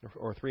out,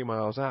 or 3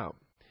 miles out.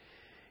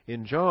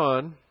 In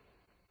John,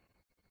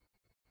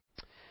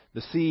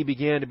 the sea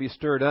began to be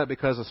stirred up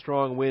because a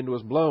strong wind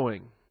was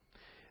blowing.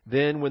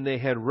 Then when they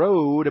had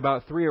rowed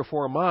about 3 or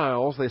 4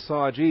 miles, they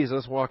saw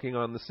Jesus walking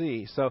on the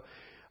sea. So,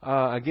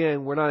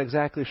 again, we're not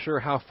exactly sure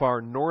how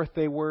far north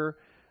they were.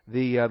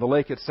 The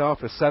lake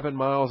itself is 7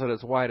 miles at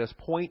its widest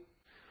point.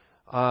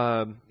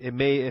 It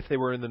may, if they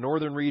were in the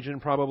northern region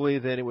probably,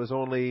 then it was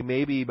only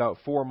maybe about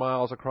 4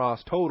 miles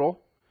across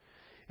total.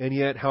 And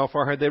yet, how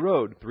far had they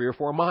rowed? 3 or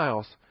 4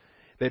 miles.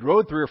 They'd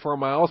rowed 3 or 4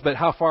 miles, but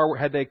how far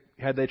had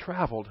they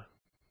traveled?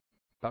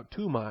 About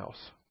 2 miles.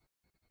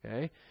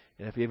 Okay?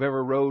 And if you've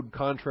ever rowed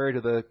contrary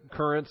to the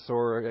currents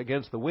or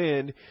against the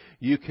wind,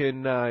 you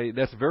can,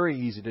 that's very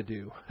easy to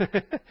do.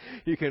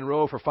 You can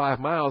row for 5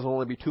 miles and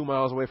only be 2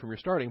 miles away from your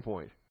starting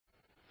point,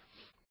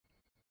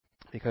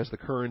 because the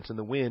currents and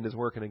the wind is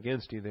working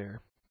against you there.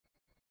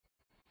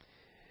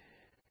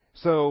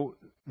 So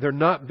they're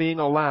not being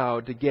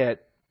allowed to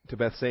get to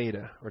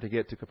Bethsaida or to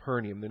get to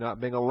Capernaum. They're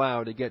not being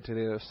allowed to get to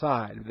the other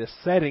side. The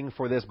setting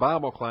for this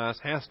Bible class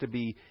has to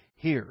be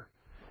here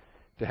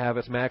to have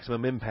its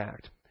maximum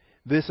impact.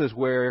 This is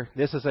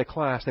a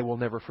class they will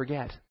never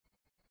forget.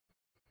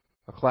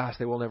 A class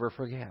they will never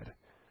forget.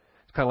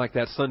 It's kind of like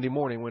that Sunday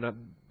morning when I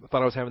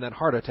thought I was having that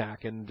heart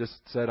attack and just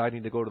said I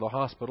need to go to the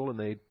hospital, and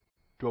they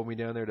drove me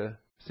down there to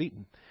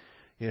Seton.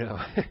 You know,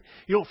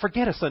 you don't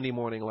forget a Sunday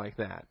morning like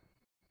that.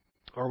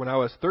 Or when I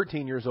was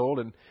 13 years old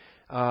and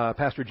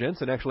Pastor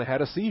Jensen actually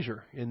had a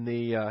seizure in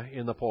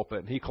the pulpit,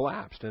 and he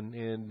collapsed, and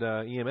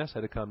EMS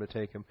had to come to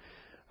take him.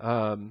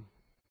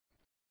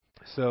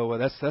 So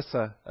that's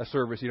a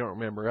service you don't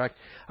remember.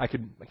 I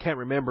can't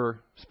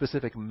remember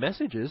specific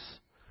messages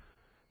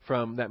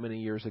from that many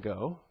years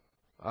ago.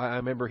 I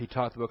remember he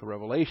taught the book of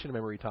Revelation. I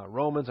remember he taught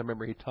Romans. I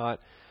remember he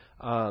taught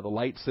the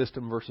light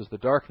system versus the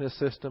darkness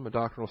system, a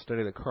doctrinal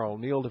study that Carl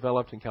Neal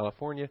developed in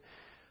California.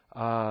 But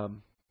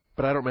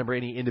I don't remember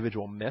any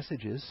individual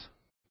messages.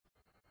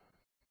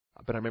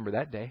 But I remember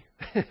that day.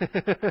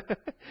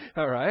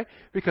 All right?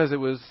 Because it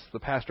was the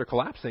pastor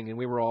collapsing, and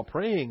we were all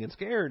praying and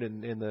scared,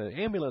 and the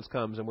ambulance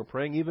comes, and we're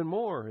praying even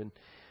more, and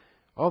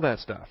all that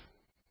stuff.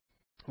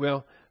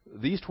 Well,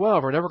 these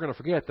 12 are never going to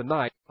forget the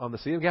night on the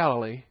Sea of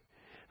Galilee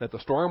that the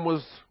storm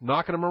was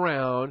knocking them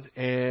around,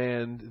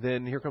 and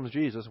then here comes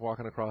Jesus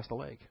walking across the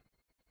lake.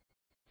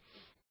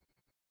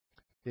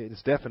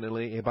 It's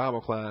definitely a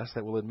Bible class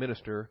that will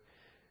administer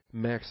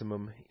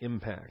maximum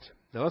impact.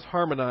 Now let's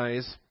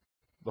harmonize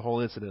the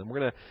whole incident. We're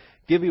going to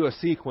give you a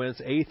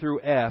sequence, A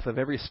through F, of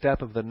every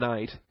step of the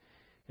night,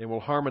 and we'll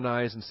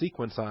harmonize and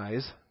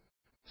sequencing,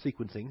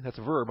 that's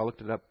a verb, I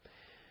looked it up,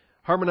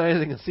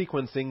 harmonizing and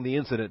sequencing the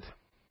incident.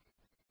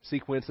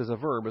 Sequence is a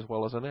verb as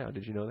well as a noun.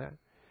 Did you know that?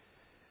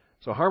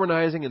 So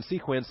harmonizing and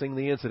sequencing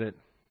the incident.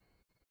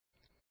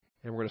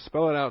 And we're going to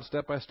spell it out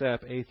step by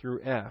step, A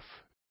through F,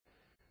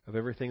 of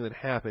everything that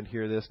happened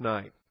here this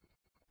night.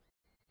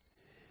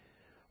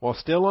 While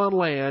still on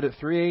land at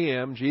 3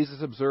 a.m.,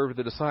 Jesus observed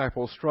the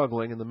disciples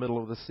struggling in the middle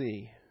of the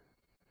sea.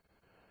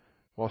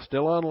 While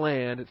still on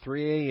land at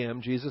 3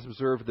 a.m., Jesus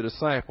observed the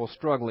disciples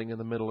struggling in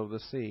the middle of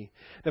the sea.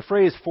 The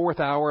phrase fourth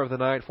hour of the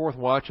night, fourth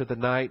watch of the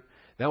night,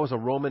 that was a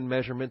Roman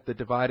measurement that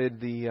divided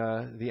the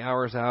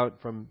hours out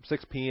from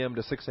 6 p.m.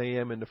 to 6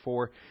 a.m. into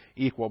 4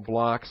 equal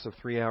blocks of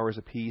 3 hours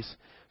apiece.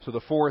 So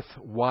the fourth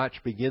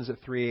watch begins at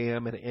 3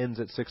 a.m. and ends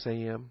at 6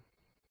 a.m.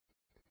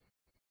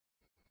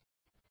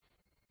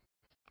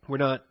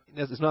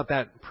 It's not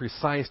that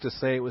precise to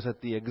say it was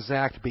at the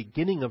exact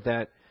beginning of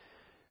that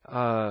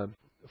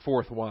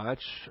fourth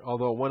watch,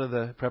 although one of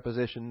the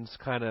prepositions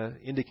kind of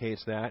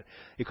indicates that.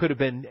 It could have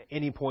been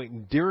any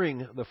point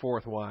during the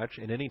fourth watch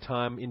and any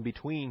time in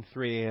between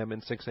 3 a.m.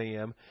 and 6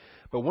 a.m.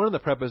 But one of the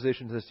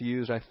prepositions that's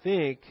used, I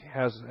think,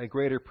 has a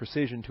greater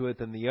precision to it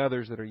than the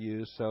others that are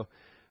used. So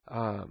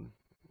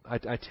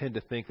I tend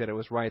to think that it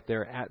was right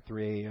there at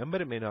 3 a.m.,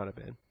 but it may not have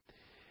been.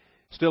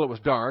 Still, it was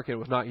dark. It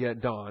was not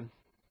yet dawn.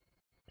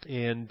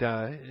 And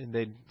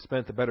they'd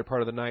spent the better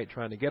part of the night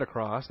trying to get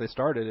across. They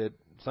started at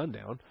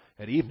sundown,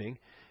 at evening,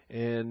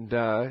 and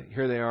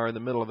here they are in the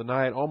middle of the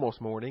night,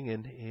 almost morning,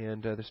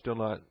 and they're still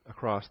not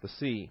across the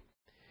sea.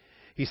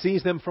 He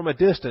sees them from a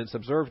distance,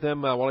 observed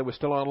them while he was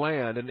still on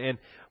land, and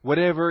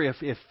whatever,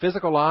 if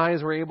physical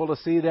eyes were able to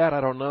see that,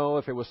 I don't know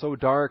if it was so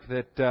dark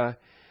that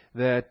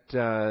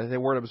they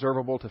weren't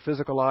observable to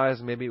physical eyes,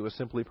 and maybe it was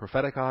simply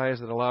prophetic eyes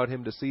that allowed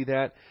him to see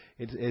that.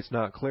 It's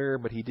not clear,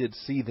 but he did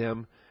see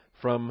them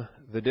from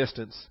the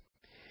distance.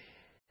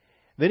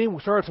 Then he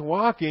starts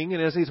walking,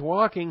 and as he's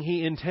walking,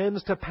 he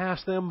intends to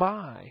pass them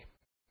by.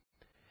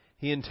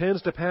 He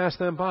intends to pass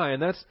them by.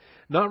 And that's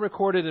not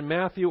recorded in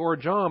Matthew or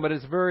John, but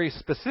it's very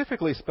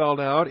specifically spelled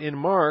out in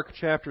Mark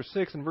chapter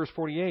 6 and verse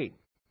 48.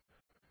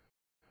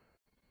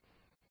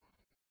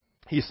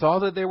 He saw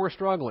that they were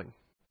struggling.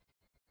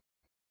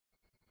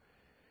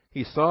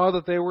 He saw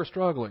that they were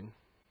struggling.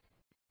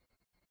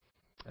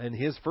 And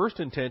his first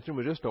intention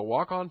was just to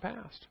walk on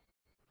past.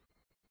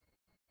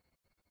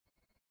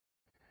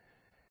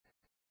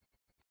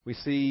 We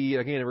see,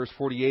 again, in verse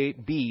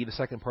 48b, the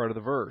second part of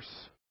the verse.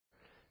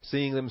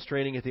 Seeing them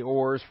straining at the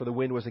oars, for the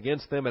wind was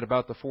against them, at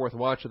about the fourth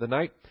watch of the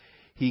night,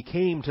 he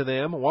came to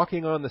them,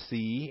 walking on the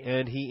sea,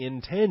 and he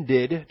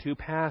intended to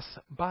pass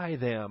by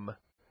them.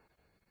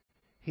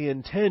 He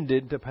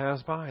intended to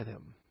pass by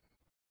them.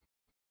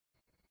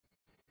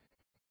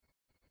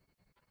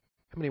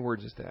 How many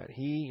words is that?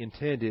 He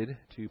intended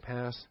to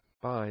pass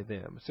by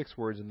them. 6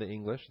 words in the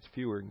English. It's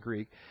fewer in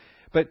Greek.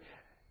 But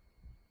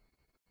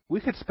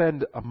we could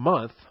spend a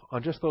month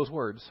on just those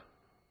words.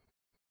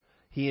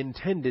 He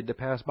intended to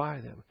pass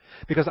by them.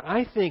 Because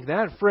I think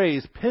that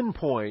phrase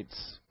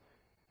pinpoints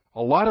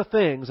a lot of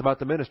things about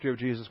the ministry of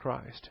Jesus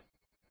Christ.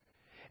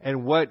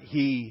 And what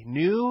he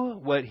knew,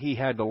 what he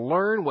had to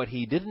learn, what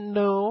he didn't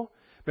know.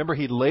 Remember,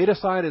 he laid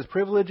aside his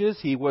privileges.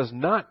 He was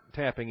not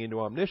tapping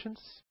into omniscience.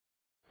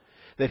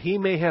 That he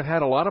may have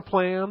had a lot of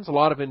plans, a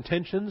lot of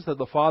intentions that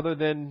the Father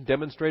then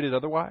demonstrated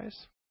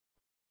otherwise.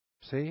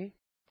 See?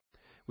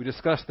 We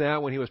discussed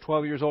that when he was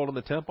 12 years old in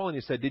the temple, and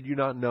he said, "Did you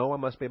not know I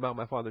must be about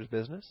my Father's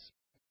business?"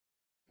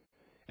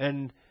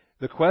 And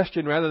the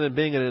question, rather than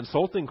being an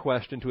insulting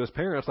question to his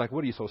parents, like,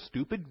 "What, are you so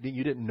stupid?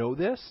 You didn't know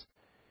this?"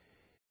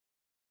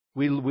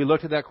 We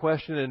looked at that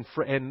question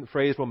and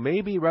phrased, well,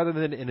 maybe rather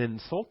than an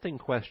insulting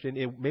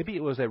question, maybe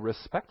it was a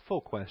respectful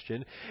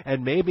question,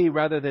 and maybe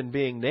rather than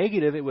being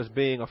negative, it was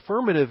being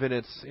affirmative in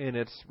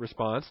its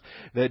response,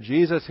 that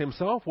Jesus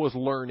himself was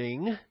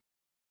learning. He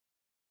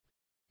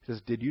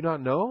says, "Did you not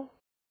know?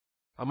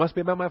 I must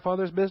be about my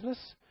Father's business."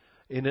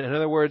 In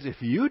other words,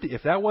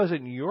 if that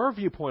wasn't your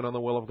viewpoint on the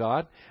will of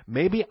God,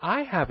 maybe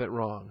I have it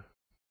wrong.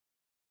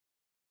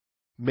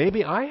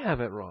 Maybe I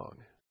have it wrong.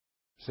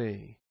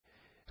 See?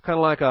 It's kind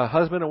of like a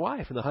husband and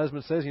wife, and the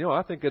husband says,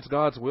 "I think it's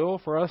God's will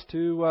for us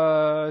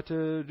to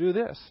do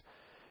this,"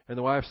 and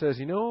the wife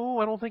says, "I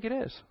don't think it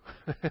is."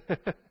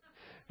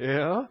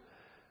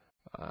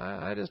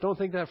 I just don't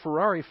think that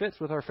Ferrari fits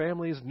with our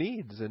family's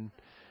needs. And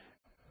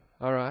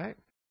all right,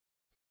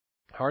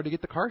 hard to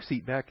get the car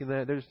seat back in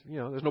that. There's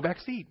no back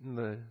seat in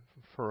the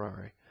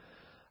Ferrari,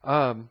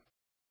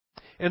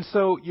 and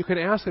so you can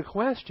ask a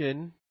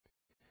question.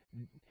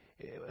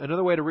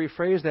 Another way to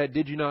rephrase that,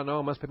 "Did you not know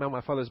I must be about my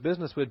Father's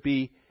business," would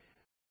be,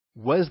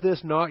 was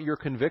this not your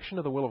conviction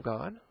of the will of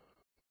God?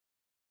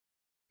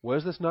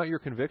 Was this not your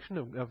conviction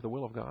of the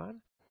will of God?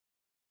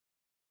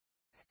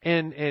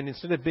 And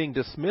instead of being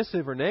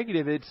dismissive or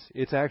negative,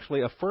 it's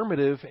actually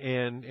affirmative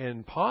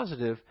and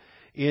positive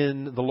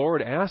in the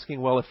Lord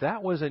asking, well, if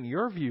that wasn't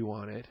your view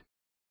on it,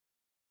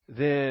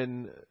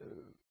 then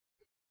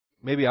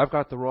maybe I've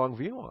got the wrong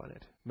view on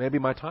it. Maybe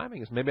my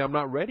timing is, maybe I'm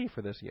not ready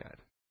for this yet.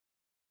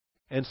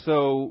 And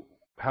so,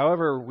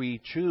 however we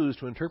choose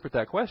to interpret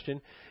that question,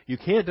 you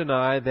can't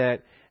deny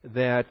that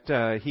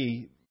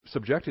he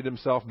subjected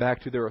himself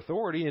back to their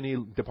authority, and he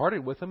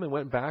departed with them and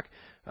went back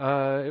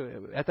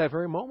at that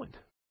very moment.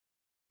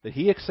 That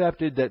he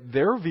accepted that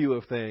their view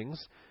of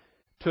things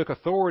took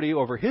authority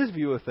over his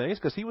view of things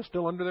because he was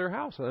still under their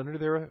house, under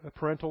their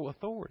parental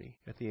authority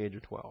at the age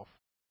of 12.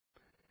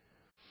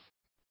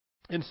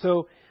 And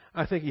so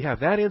I think you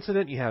have that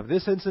incident, you have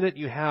this incident,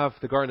 you have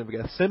the Garden of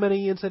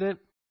Gethsemane incident,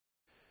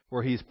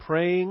 where he's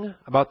praying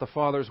about the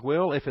Father's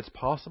will. If it's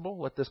possible,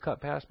 let this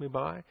cup pass me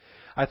by.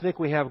 I think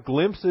we have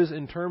glimpses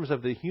in terms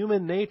of the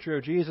human nature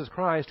of Jesus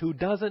Christ, who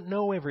doesn't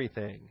know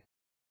everything.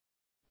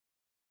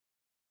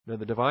 Now,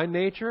 the divine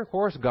nature, of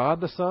course,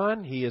 God the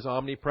Son, he is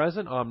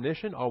omnipresent,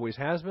 omniscient, always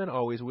has been,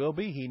 always will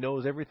be. He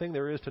knows everything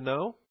there is to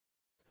know.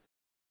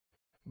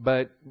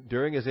 But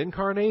during his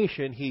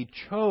incarnation, he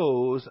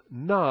chose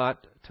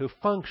not to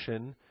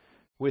function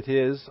with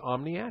his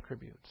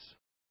omni-attributes.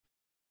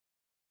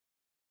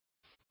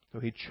 So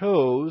he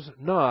chose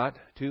not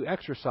to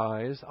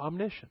exercise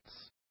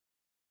omniscience.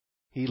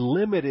 He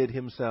limited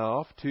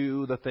himself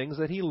to the things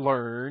that he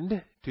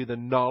learned, to the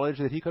knowledge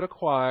that he could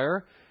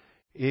acquire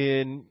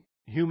in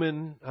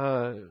human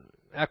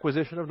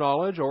acquisition of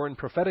knowledge or in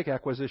prophetic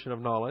acquisition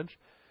of knowledge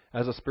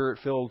as a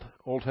Spirit-filled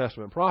Old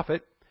Testament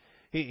prophet.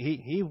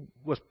 He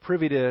was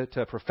privy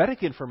to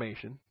prophetic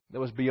information that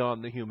was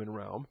beyond the human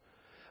realm,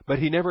 but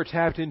he never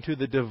tapped into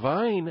the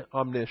divine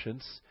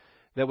omniscience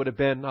that would have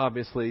been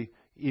obviously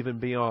even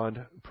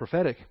beyond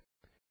prophetic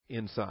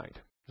insight.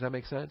 Does that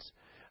make sense?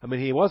 I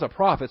mean, he was a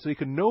prophet, so he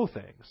could know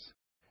things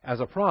as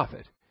a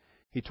prophet.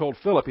 He told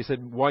Philip, he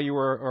said, while you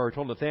were, or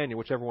told Nathanael,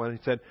 whichever one,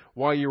 he said,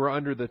 while you were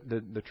under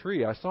the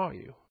tree, I saw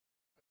you.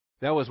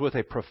 That was with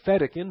a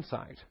prophetic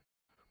insight.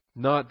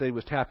 Not that he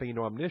was tapping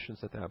into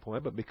omniscience at that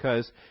point, but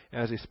because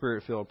as a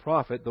Spirit-filled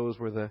prophet, those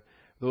were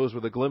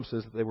the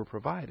glimpses that they were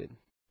provided.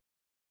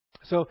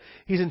 So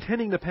he's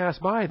intending to pass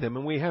by them,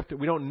 and we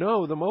don't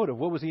know the motive.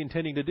 What was he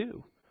intending to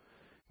do?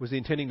 Was he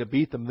intending to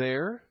beat them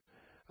there?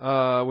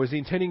 Was he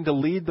intending to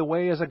lead the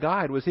way as a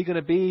guide? Was he going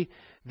to be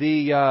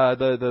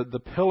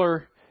the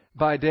pillar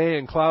by day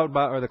and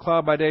the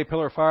cloud by day,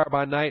 pillar of fire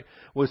by night?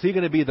 Was he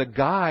going to be the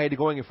guide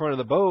going in front of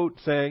the boat,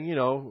 saying,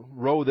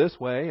 row this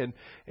way,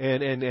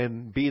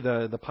 and be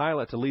the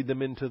pilot to lead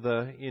them into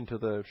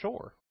the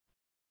shore?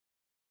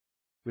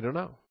 We don't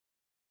know.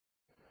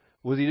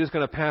 Was he just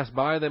going to pass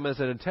by them as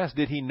a test?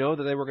 Did he know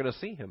that they were going to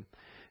see him?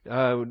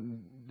 Was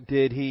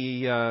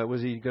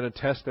he going to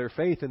test their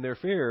faith and their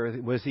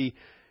fear? Was he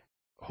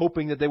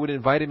hoping that they would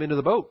invite him into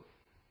the boat?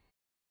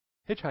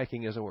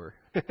 Hitchhiking, as it were.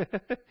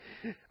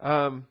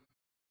 I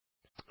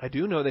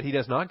do know that he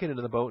does not get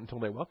into the boat until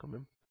they welcome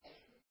him.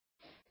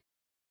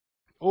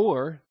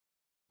 Or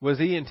was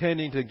he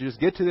intending to just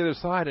get to the other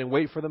side and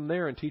wait for them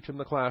there and teach them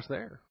the class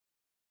there?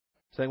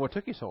 Saying, what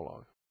took you so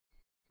long?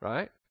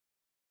 Right?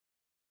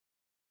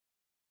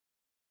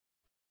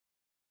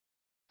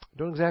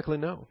 Don't exactly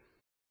know.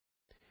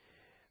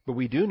 But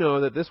we do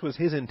know that this was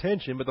his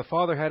intention, but the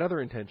Father had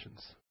other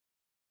intentions.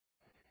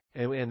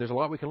 And there's a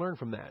lot we can learn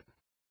from that.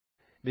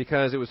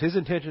 Because it was his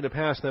intention to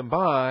pass them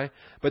by,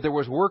 but there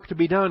was work to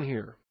be done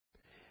here.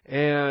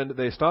 And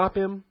they stop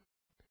him.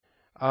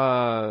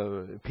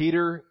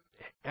 Peter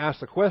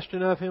asks a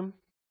question of him.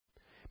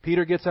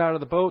 Peter gets out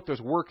of the boat.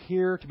 There's work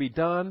here to be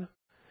done.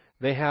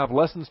 They have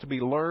lessons to be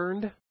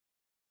learned.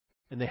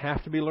 And they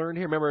have to be learned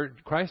here. Remember,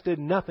 Christ did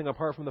nothing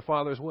apart from the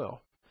Father's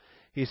will.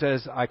 He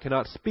says, I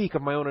cannot speak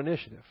of my own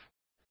initiative.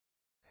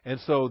 And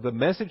so the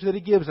message that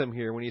he gives them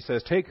here, when he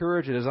says, take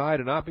courage, it is I,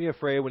 do not be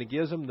afraid, when he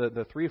gives them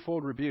the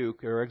threefold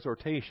rebuke or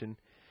exhortation,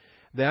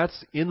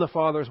 that's in the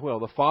Father's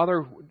will. The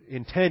Father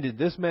intended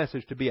this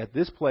message to be at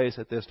this place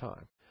at this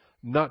time,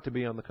 not to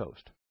be on the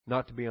coast,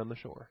 not to be on the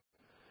shore.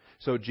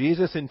 So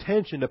Jesus'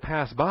 intention to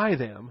pass by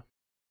them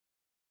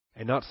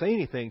and not say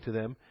anything to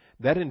them,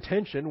 that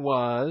intention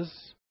was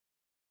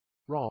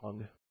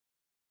wrong.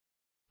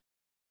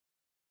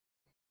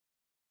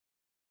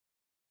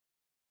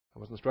 I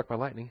wasn't struck by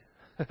lightning.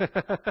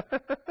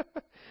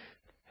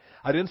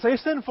 I didn't say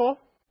sinful.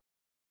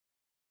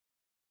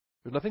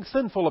 There's nothing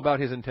sinful about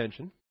his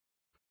intention.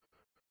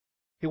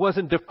 He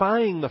wasn't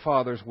defying the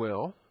Father's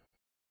will.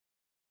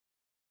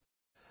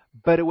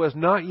 But it was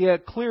not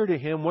yet clear to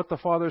him what the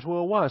Father's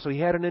will was. So he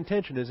had an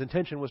intention. His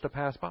intention was to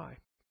pass by.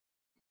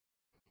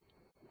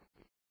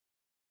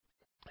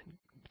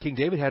 King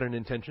David had an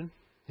intention.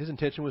 His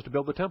intention was to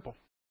build the temple.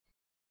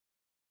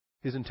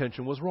 His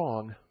intention was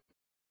wrong.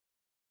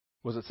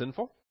 Was it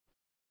sinful?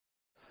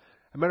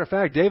 As a matter of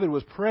fact, David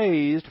was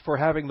praised for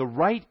having the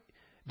right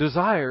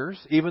desires,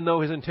 even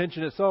though his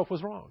intention itself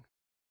was wrong.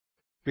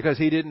 Because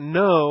he didn't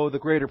know the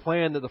greater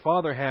plan that the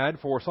Father had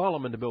for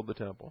Solomon to build the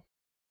temple.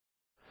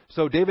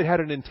 So David had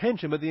an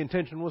intention, but the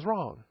intention was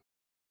wrong.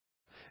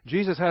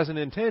 Jesus has an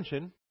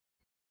intention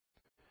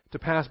to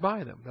pass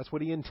by them. That's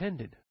what he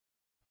intended.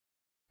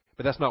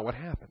 But that's not what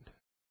happened.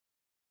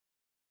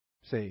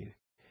 See?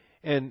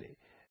 And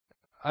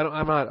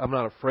I'm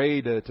not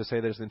afraid to say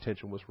that his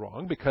intention was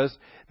wrong, because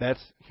that's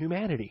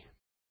humanity.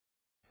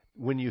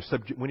 When you're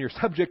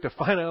subject to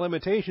finite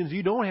limitations,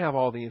 you don't have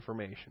all the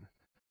information.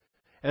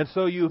 And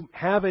so you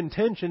have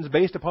intentions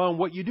based upon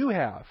what you do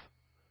have.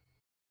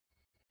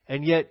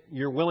 And yet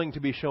you're willing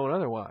to be shown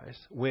otherwise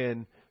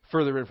when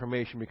further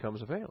information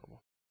becomes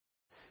available.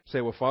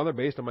 Say, well, Father,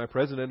 based on my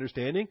present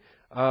understanding,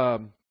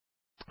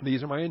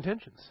 these are my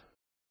intentions.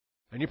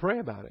 And you pray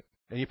about it.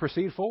 And you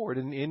proceed forward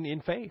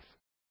in faith.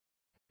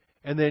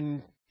 And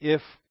then if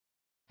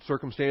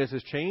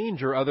circumstances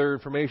change or other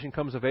information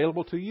comes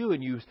available to you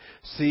and you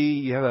see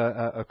you have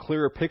a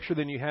clearer picture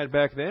than you had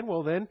back then,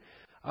 well then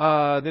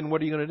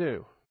what are you going to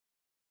do?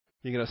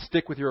 You're going to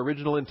stick with your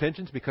original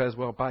intentions because,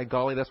 well, by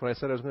golly, that's what I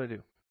said I was going to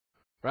do.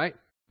 Right?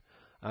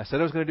 I said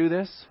I was going to do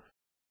this,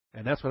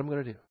 and that's what I'm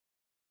going to do.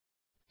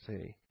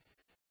 See,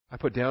 I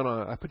put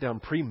down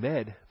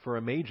pre-med for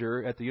a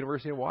major at the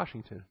University of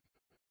Washington.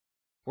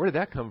 Where did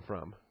that come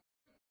from?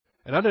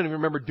 And I don't even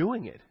remember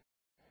doing it.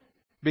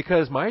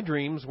 Because my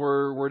dreams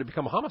were to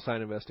become a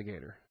homicide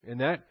investigator. And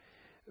that,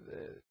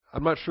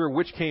 I'm not sure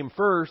which came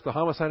first, the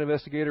homicide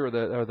investigator or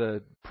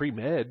the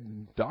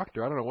pre-med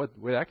doctor. I don't know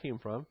where that came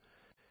from.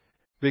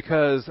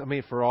 Because, I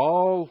mean,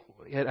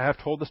 I have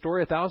told the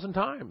story 1,000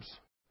 times.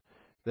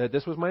 That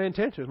this was my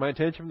intention. It was my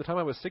intention from the time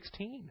I was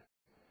 16.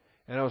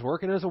 And I was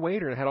working as a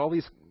waiter and I had all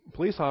these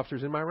police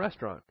officers in my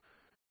restaurant.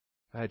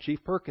 I had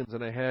Chief Perkins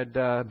and I had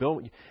Bill.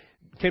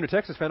 Came to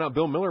Texas, found out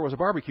Bill Miller was a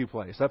barbecue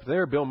place. Up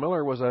there, Bill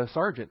Miller was a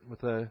sergeant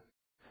with the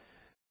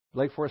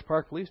Lake Forest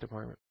Park Police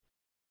Department.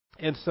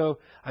 And so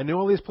I knew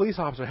all these police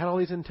officers, had all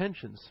these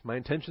intentions. My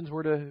intentions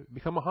were to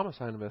become a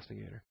homicide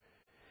investigator.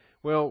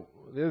 Well,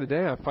 the other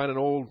day I found an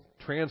old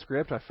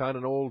transcript. I found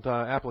an old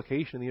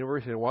application in the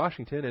University of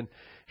Washington. And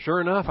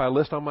sure enough, I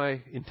list on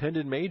my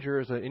intended major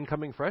as an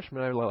incoming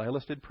freshman, I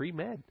listed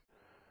pre-med.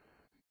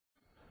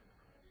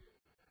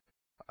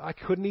 I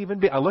couldn't even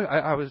be. I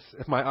was.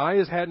 If my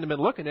eyes hadn't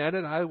been looking at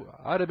it,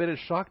 I'd have been in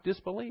shocked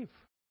disbelief.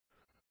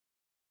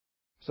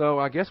 So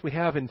I guess we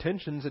have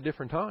intentions at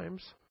different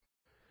times.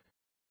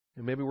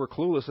 And maybe we're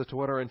clueless as to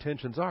what our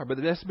intentions are,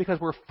 but that's because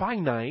we're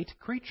finite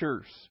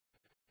creatures.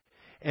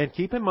 And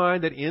keep in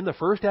mind that in the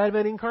first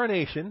Advent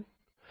incarnation,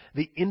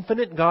 the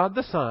infinite God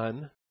the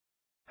Son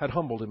had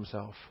humbled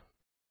himself.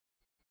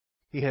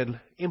 He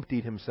had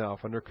emptied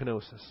himself under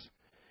kenosis.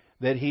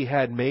 That he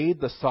had made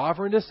the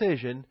sovereign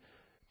decision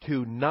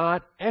to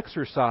not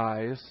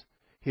exercise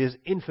his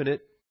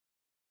infinite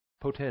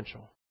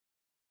potential.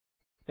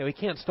 Now, he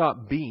can't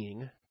stop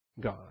being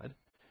God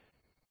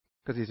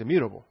because he's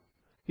immutable.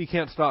 He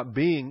can't stop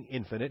being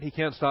infinite. He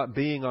can't stop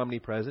being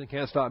omnipresent. He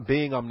can't stop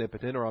being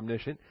omnipotent or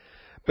omniscient.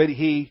 But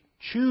he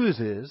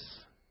chooses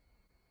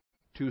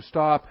to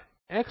stop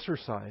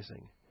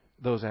exercising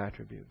those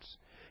attributes.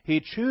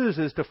 He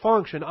chooses to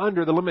function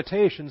under the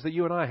limitations that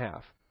you and I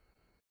have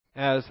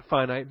as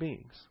finite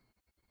beings.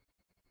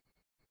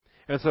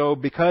 And so,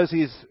 because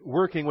he's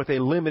working with a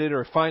limited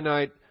or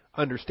finite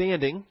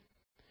understanding,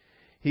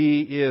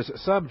 he is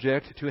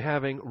subject to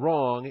having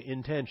wrong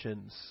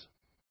intentions.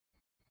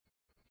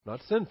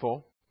 Not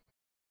sinful,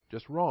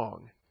 just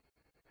wrong.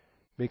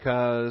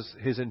 Because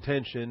his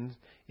intention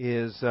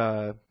has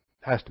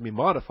to be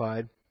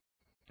modified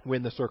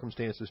when the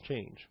circumstances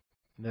change.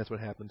 And that's what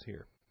happens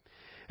here.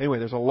 Anyway,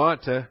 there's a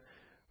lot to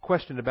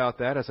question about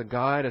that as a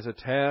guide, as a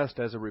test,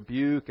 as a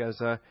rebuke,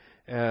 as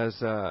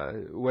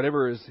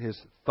whatever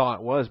his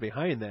thought was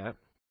behind that.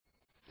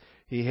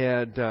 He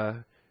had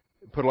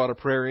put a lot of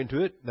prayer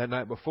into it that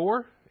night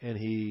before, and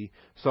he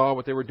saw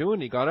what they were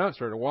doing. He got out,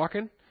 started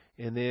walking,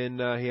 and then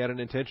he had an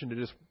intention to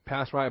just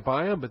pass right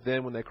by them. But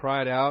then when they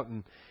cried out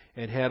and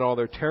had all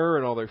their terror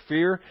and all their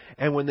fear,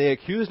 and when they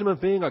accused him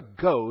of being a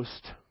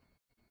ghost,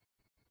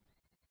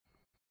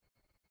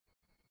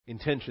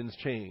 intentions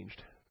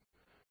changed.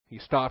 He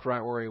stopped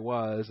right where he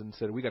was and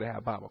said, "We got to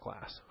have Bible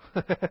class."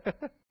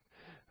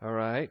 All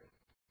right?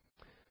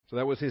 So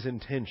that was his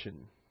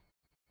intention.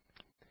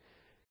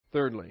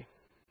 Thirdly,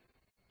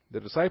 the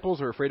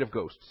disciples are afraid of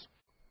ghosts.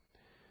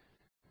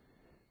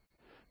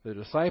 The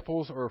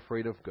disciples are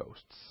afraid of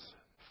ghosts.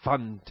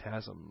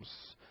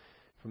 Phantasms.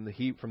 From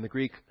the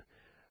Greek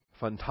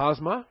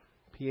phantasma,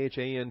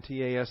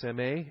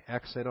 Phantasma,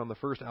 accent on the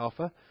first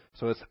alpha.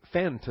 So it's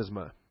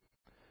phantasma.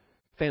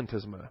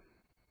 Phantasma.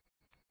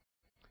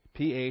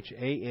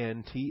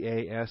 Phantasma.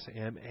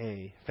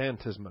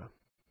 Phantasma.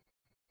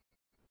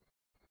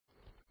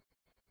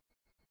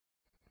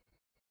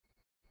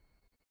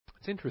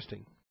 It's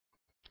interesting.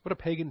 What a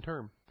pagan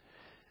term.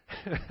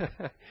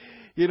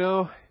 You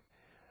know,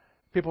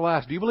 people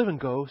ask, do you believe in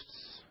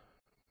ghosts?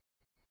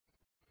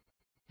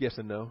 Yes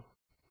and no.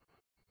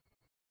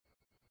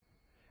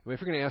 I mean,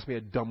 if you're going to ask me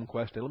a dumb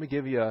question, let me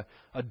give you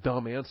a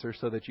dumb answer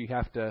so that you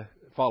have to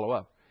follow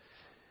up.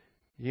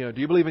 You know,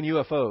 do you believe in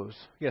UFOs?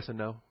 Yes and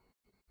no.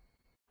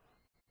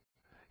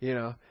 You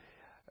know,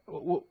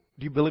 do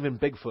you believe in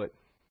Bigfoot?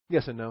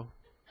 Yes and no.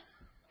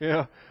 You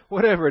know,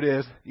 whatever it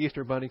is,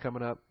 Easter Bunny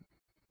coming up.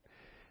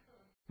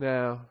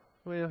 No.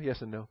 Well,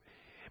 yes and no.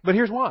 But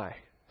here's why.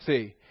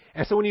 See,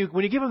 and so when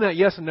you give them that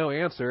yes and no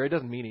answer, it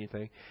doesn't mean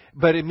anything.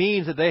 But it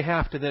means that they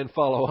have to then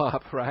follow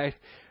up, right?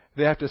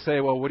 They have to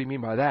say, well, what do you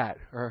mean by that?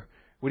 Or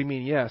what do you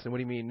mean yes and what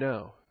do you mean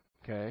no?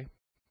 Okay.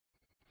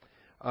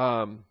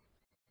 I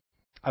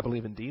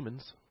believe in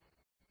demons.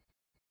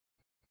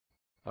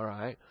 All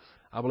right.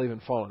 I believe in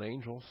fallen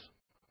angels.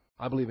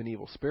 I believe in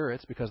evil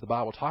spirits because the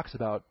Bible talks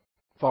about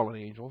fallen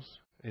angels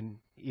and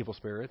evil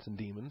spirits and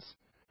demons.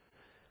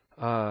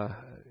 What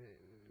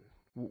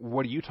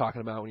are you talking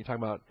about when you talk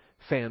about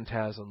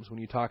phantasms? When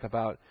you talk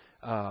about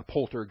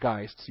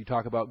poltergeists? You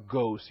talk about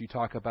ghosts? You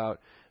talk about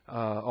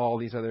all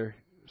these other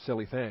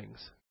silly things?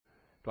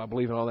 Do I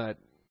believe in all that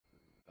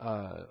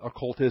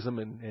occultism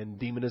and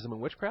demonism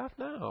and witchcraft?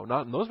 No,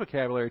 not in those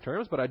vocabulary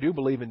terms, but I do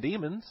believe in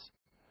demons.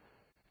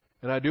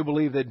 And I do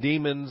believe that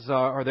demons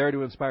are there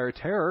to inspire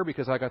terror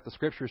because I got the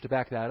scriptures to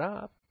back that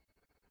up.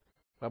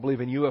 I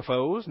believe in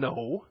UFOs?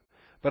 No.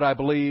 But I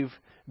believe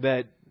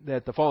that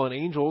the fallen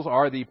angels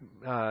are the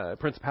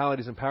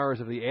principalities and powers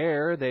of the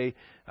air. They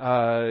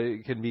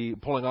can be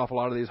pulling off a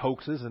lot of these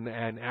hoaxes and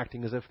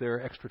acting as if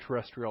they're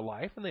extraterrestrial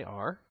life, and they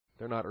are.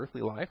 They're not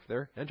earthly life.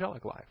 They're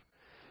angelic life.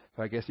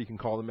 So I guess you can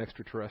call them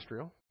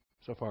extraterrestrial,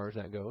 so far as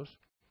that goes.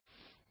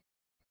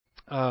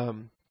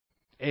 And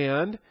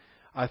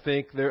I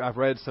think I've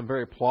read some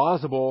very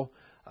plausible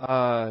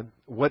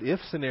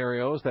what-if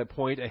scenarios that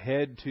point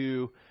ahead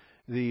to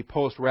the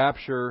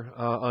post-rapture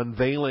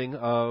unveiling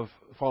of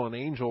fallen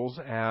angels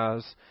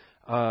as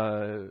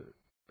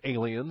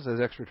aliens, as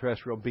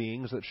extraterrestrial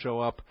beings that show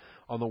up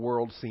on the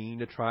world scene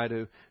to try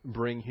to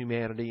bring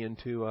humanity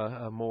into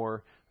a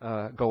more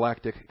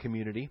galactic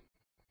community.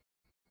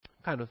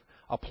 Kind of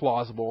a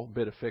plausible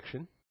bit of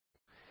fiction.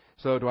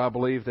 So do I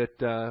believe that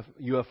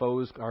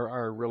UFOs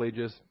are really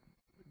just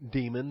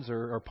demons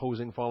or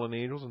posing fallen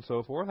angels and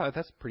so forth?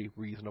 That's pretty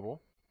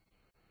reasonable.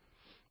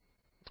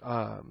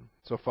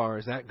 So far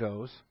as that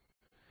goes.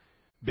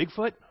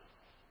 Bigfoot?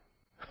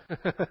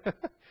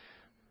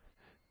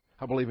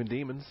 I believe in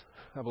demons.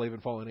 I believe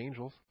in fallen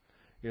angels.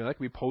 You know, that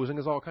could be posing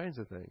as all kinds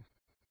of things.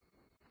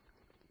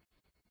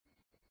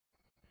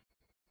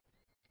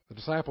 The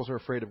disciples are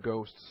afraid of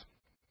ghosts.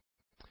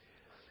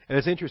 And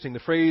it's interesting, the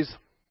phrase,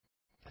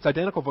 it's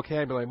identical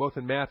vocabulary both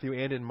in Matthew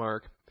and in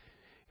Mark.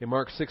 In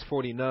Mark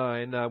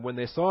 6:49, when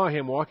they saw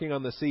him walking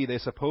on the sea, they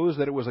supposed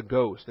that it was a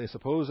ghost. They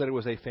supposed that it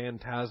was a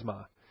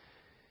phantasma.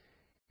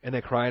 And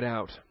they cried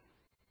out,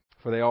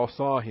 for they all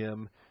saw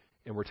him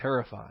and were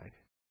terrified.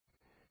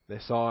 They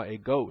saw a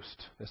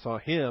ghost. They saw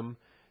him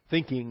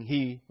thinking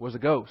he was a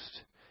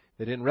ghost.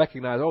 They didn't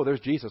recognize, oh, there's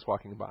Jesus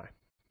walking by.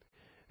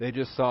 They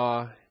just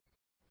saw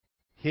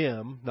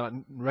him, not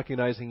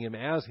recognizing him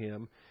as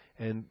him,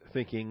 and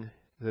thinking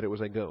that it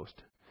was a ghost.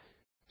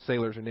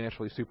 Sailors are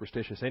naturally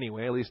superstitious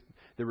anyway. At least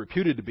they're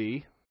reputed to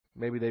be.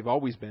 Maybe they've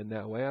always been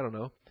that way. I don't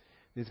know.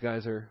 These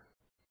guys are,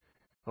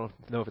 I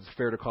don't know if it's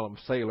fair to call them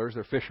sailors.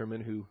 They're fishermen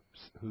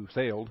who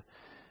sailed.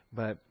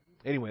 But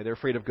anyway, they're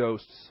afraid of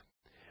ghosts.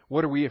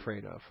 What are we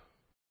afraid of?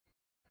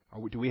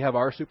 Do we have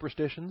our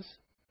superstitions?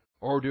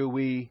 Or do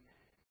we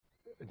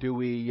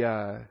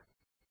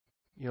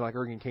like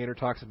Ergen Caner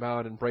talks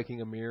about, in breaking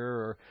a mirror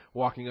or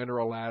walking under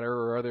a ladder,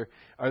 or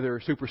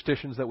other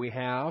superstitions that we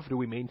have? Do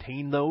we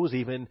maintain those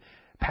even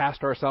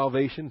past our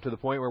salvation to the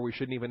point where we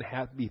shouldn't even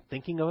have to be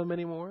thinking of them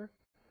anymore?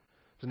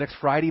 Does next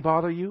Friday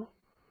bother you?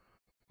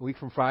 A week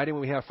from Friday, when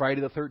we have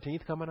Friday the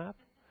 13th coming up?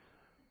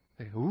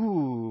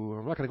 Ooh,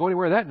 I'm not going to go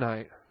anywhere that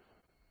night.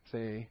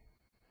 Say,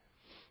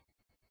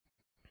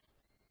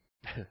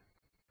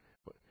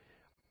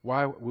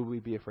 why would we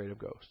be afraid of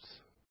ghosts?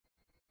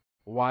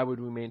 Why would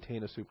we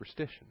maintain a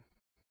superstition?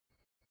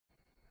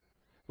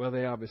 Well,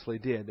 they obviously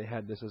did. They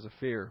had this as a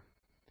fear.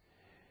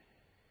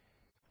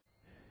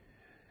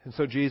 And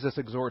so Jesus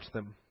exhorts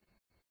them.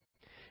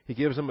 He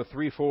gives them a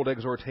threefold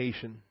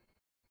exhortation.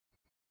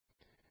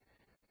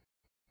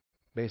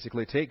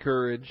 Basically, take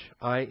courage,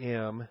 I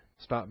am,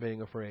 stop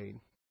being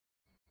afraid.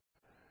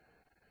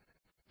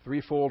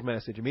 Threefold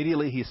message.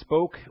 Immediately he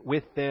spoke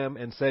with them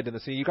and said to them.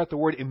 See, you got the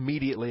word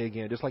immediately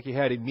again. Just like you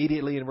had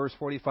immediately in verse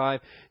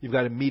 45, you've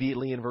got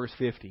immediately in verse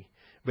 50.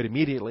 But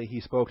immediately he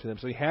spoke to them.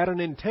 So he had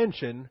an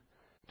intention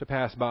to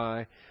pass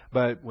by,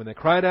 but when they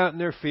cried out in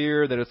their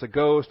fear that it's a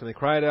ghost, and they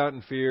cried out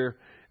in fear,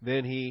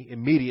 then he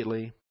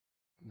immediately,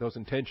 those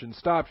intentions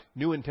stopped,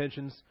 new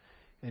intentions,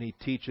 and he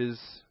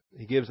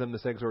gives them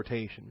this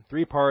exhortation.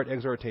 Three-part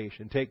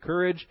exhortation. Take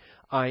courage,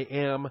 I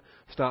am,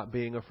 stop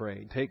being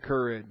afraid. Take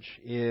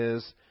courage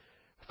is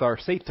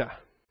tharseta.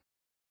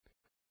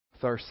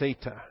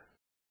 Tharseta.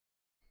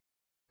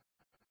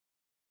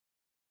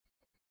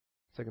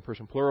 Second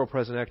person plural,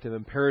 present active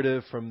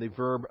imperative from the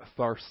verb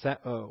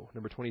tharseo,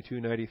 number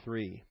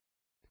 2293.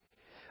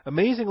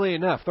 Amazingly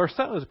enough,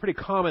 tharseo is a pretty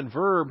common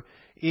verb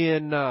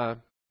in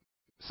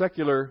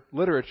secular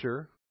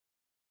literature.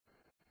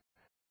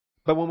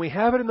 But when we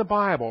have it in the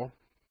Bible,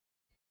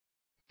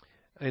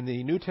 in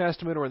the New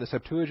Testament or in the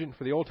Septuagint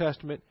for the Old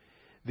Testament,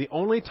 the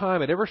only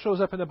time it ever shows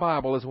up in the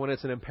Bible is when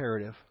it's an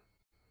imperative,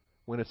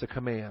 when it's a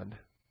command.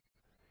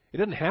 It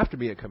doesn't have to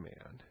be a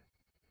command.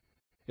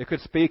 It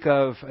could speak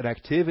of an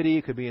activity,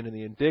 it could be in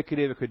the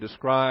indicative, it could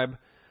describe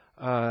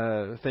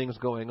things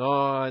going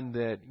on,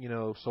 that,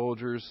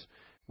 soldiers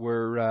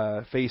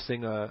were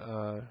facing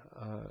a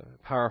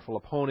powerful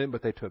opponent,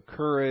 but they took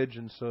courage,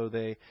 and so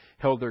they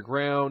held their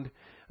ground.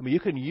 I mean, you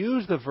can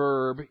use the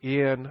verb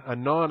in a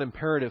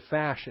non-imperative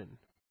fashion.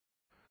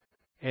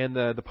 And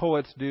the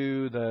poets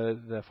do,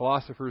 the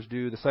philosophers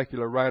do, the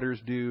secular writers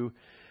do,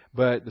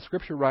 but the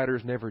Scripture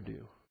writers never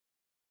do.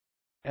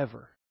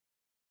 Ever.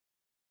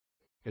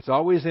 It's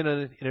always in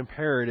an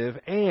imperative,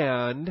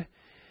 and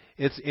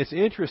it's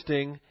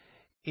interesting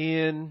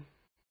in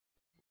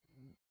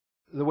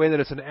the way that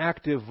it's an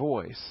active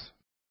voice.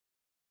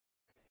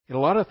 In a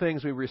lot of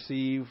things we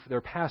receive,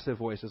 they're passive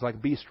voices,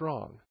 like be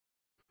strong.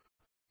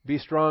 Be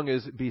strong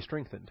is be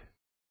strengthened.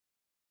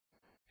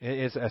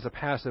 It's as a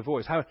passive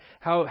voice.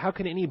 How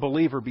can any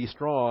believer be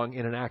strong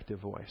in an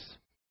active voice?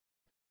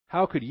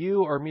 How could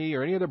you or me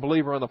or any other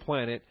believer on the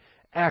planet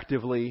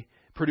actively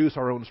produce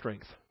our own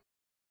strength?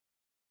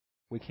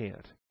 We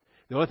can't.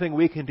 The only thing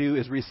we can do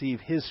is receive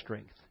His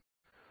strength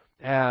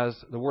as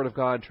the Word of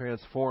God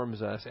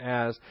transforms us,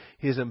 as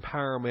His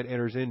empowerment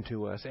enters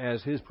into us,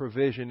 as His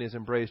provision is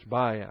embraced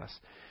by us.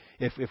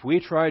 If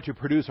we try to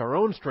produce our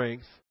own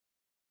strength,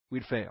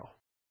 we'd fail.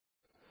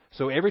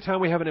 So every time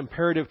we have an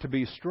imperative to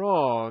be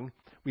strong,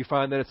 we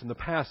find that it's in the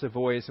passive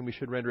voice, and we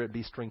should render it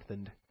be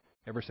strengthened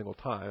every single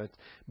time. It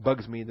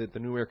bugs me that the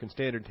New American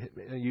Standard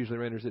usually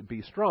renders it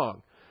be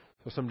strong.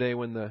 So someday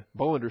when the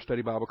Bollinger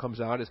Study Bible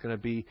comes out, it's going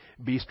to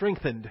be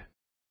strengthened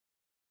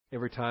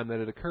every time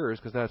that it occurs,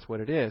 because that's what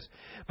it is.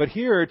 But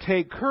here,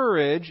 take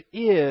courage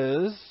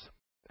is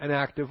an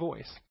active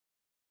voice.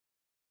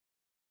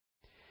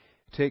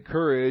 Take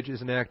courage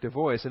is an active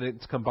voice, and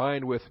it's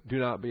combined with do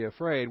not be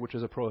afraid, which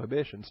is a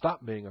prohibition.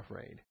 Stop being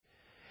afraid.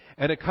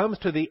 And it comes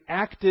to the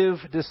active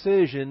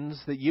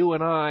decisions that you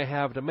and I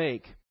have to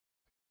make.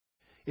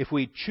 If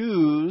we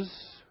choose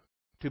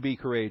to be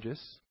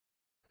courageous,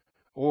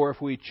 or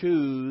if we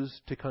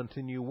choose to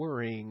continue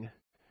worrying,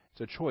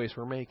 it's a choice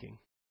we're making.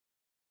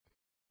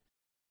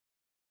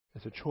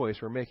 It's a choice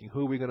we're making.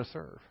 Who are we going to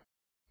serve?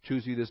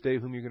 Choose you this day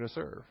whom you're going to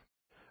serve.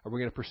 Are we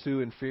going to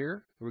pursue in fear?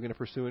 Or are we going to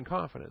pursue in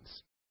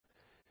confidence?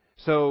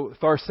 So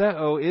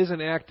tharseo is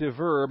an active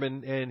verb,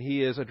 and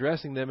he is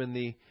addressing them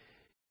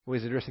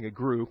he's addressing a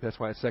group, that's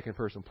why it's second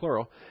person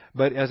plural.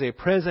 But as a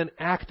present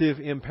active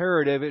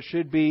imperative, it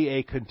should be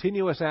a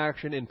continuous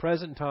action in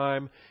present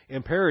time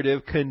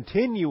imperative,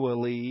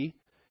 continually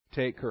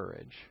take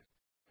courage.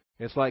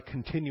 It's like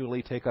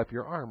continually take up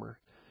your armor.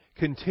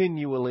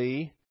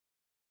 Continually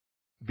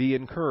be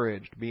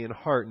encouraged, be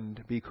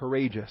enheartened, be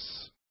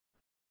courageous.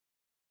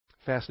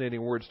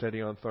 Fascinating word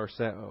study on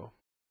tharseo.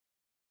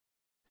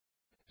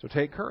 So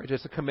take courage.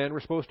 It's a command we're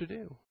supposed to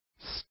do.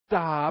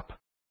 Stop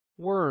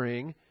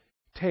worrying.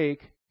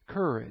 Take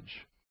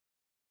courage.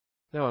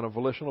 Now, on a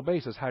volitional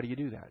basis, how do you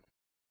do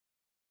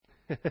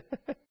that?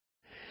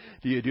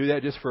 Do you do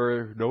that just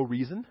for no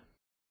reason?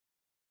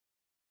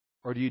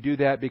 Or do you do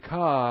that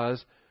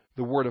because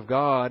the Word of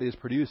God is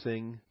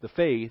producing the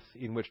faith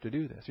in which to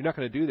do this? You're not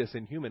going to do this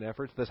in human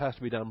efforts. This has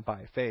to be done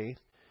by faith.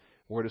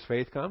 Where does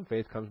faith come?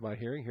 Faith comes by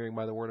hearing, hearing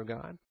by the Word of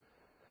God.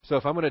 So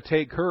if I'm going to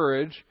take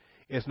courage,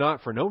 it's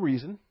not for no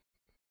reason.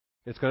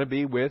 It's going to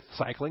be with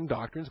cycling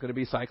doctrine. It's going to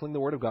be cycling the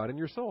Word of God in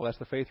your soul. That's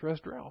the faith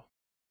rest drill.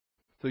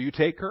 So you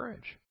take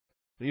courage.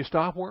 And you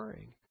stop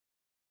worrying.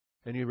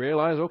 And you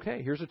realize,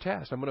 okay, here's a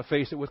test. I'm going to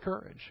face it with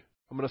courage.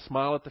 I'm going to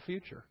smile at the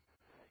future.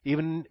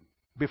 Even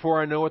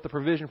before I know what the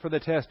provision for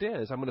the test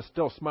is, I'm going to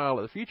still smile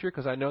at the future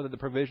because I know that the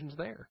provision's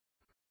there.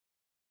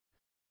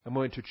 I'm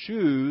going to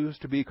choose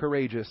to be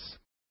courageous.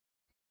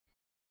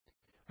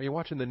 Are you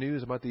watching the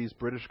news about these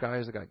British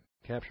guys that got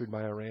captured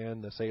by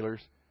Iran, the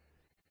sailors?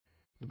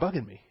 It's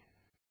bugging me.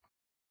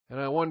 And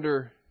I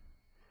wonder,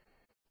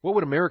 what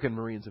would American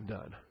Marines have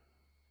done?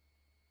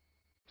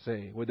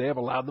 Say, would they have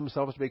allowed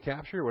themselves to be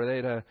captured? Would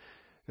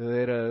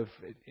they'd have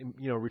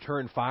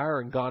returned fire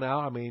and gone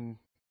out? I mean,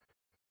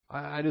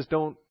 I just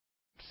don't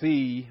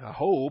see a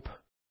hope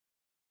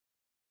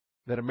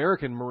that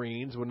American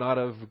Marines would not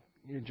have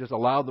just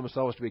allowed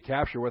themselves to be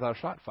captured without a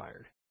shot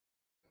fired.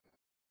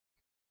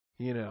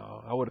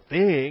 I would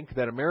think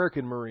that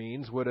American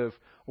Marines would have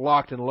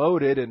locked and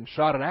loaded and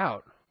shot it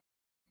out.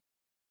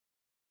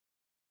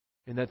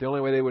 And that the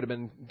only way they would have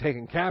been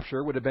taken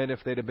capture would have been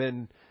if they'd have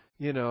been,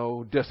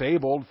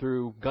 disabled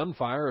through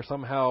gunfire or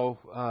somehow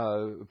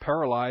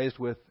paralyzed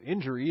with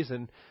injuries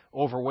and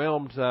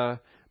overwhelmed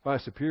by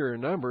superior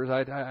numbers.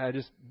 I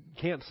just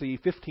can't see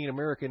 15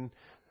 American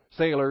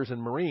sailors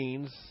and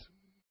Marines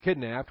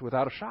kidnapped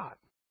without a shot.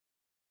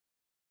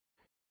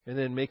 And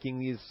then making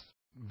these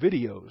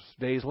videos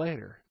days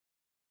later.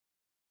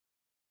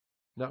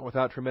 Not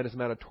without tremendous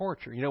amount of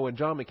torture. When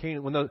John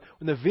McCain, when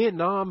the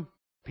Vietnam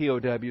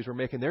POWs were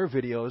making their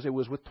videos, it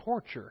was with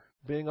torture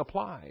being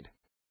applied.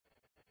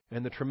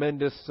 And the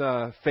tremendous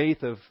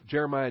faith of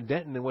Jeremiah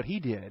Denton and what he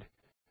did.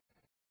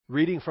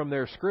 Reading from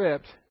their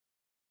script,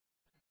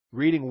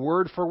 reading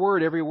word for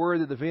word every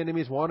word that the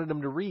Vietnamese wanted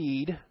him to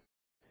read,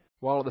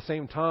 while at the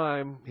same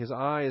time his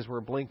eyes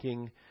were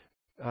blinking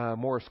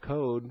Morse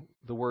code,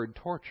 the word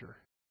torture,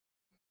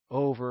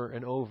 over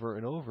and over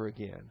and over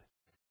again.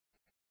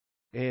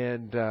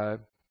 And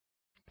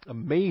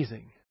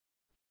amazing.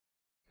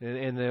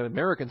 And the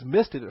Americans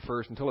missed it at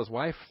first until his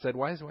wife said,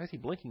 why is he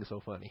blinking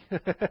so funny?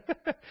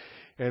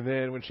 And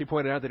then when she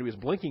pointed out that he was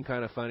blinking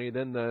kind of funny,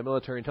 then the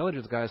military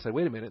intelligence guys said,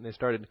 wait a minute. And they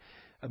started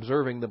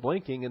observing the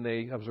blinking, and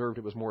they observed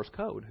it was Morse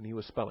code, and he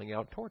was spelling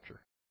out torture.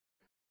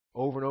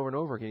 Over and over and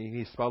over again.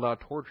 He spelled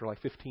out torture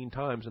like 15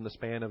 times in the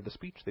span of the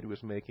speech that he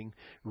was making,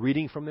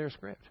 reading from their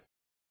script.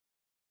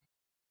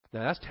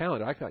 Now, that's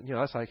talent.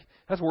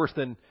 That's worse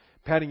than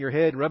patting your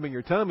head and rubbing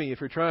your tummy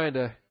if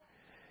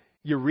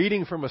you're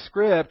reading from a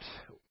script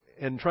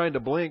and trying to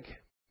blink.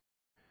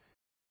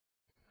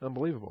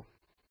 Unbelievable.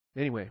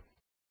 Anyway.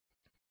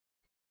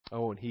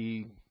 Oh, and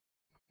he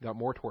got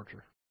more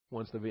torture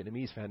once the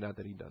Vietnamese found out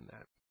that he'd done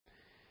that.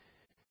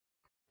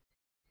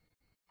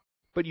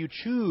 But you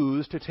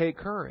choose to take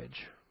courage.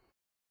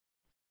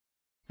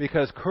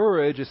 Because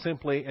courage is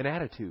simply an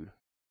attitude.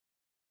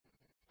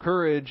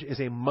 Courage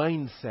is a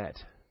mindset.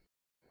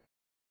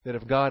 That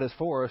if God is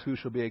for us, who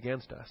shall be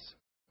against us?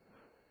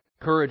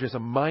 Courage is a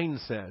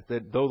mindset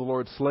that though the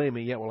Lord slay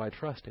me, yet will I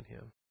trust in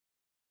Him.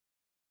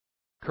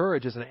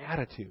 Courage is an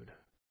attitude.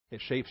 It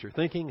shapes your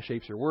thinking,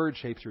 shapes your words,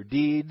 shapes your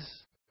deeds.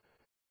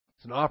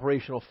 It's an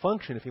operational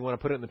function, if you want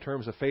to put it in the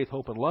terms of faith,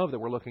 hope, and love that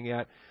we're looking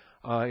at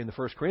in the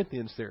 1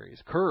 Corinthians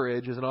series.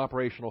 Courage is an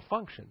operational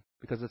function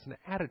because it's an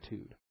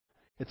attitude.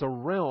 It's a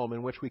realm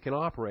in which we can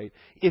operate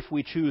if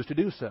we choose to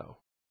do so.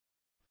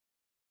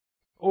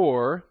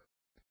 Or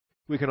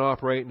we can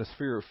operate in a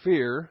sphere of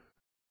fear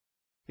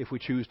if we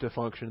choose to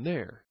function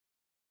there.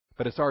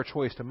 But it's our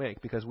choice to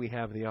make because we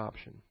have the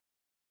option.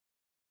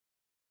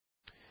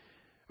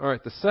 All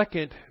right, the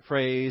second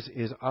phrase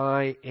is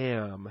I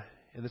am.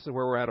 And this is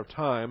where we're out of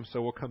time,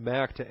 so we'll come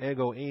back to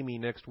ego eimi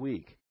next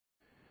week.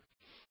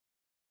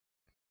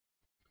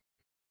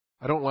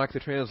 I don't like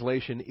the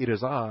translation, it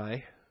is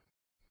I.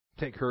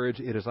 Take courage,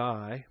 it is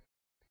I.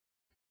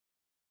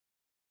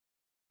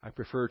 I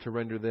prefer to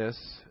render this,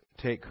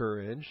 take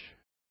courage,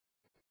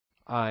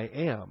 I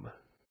am.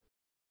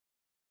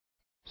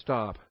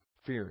 Stop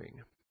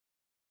fearing.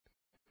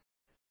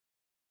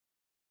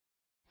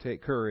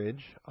 Take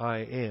courage. I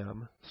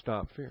am.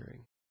 Stop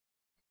fearing.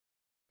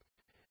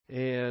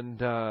 And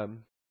the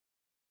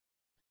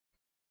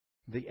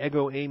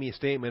ego eimi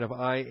statement of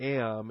I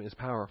am is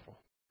powerful.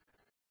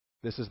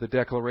 This is the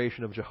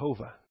declaration of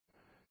Jehovah.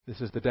 This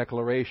is the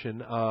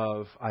declaration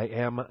of I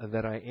am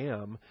that I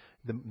am,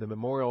 the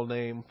memorial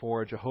name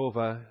for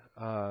Jehovah,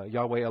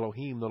 Yahweh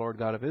Elohim, the Lord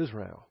God of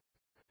Israel.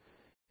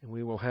 And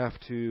we will have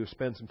to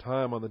spend some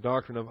time on the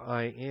doctrine of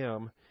I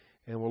am,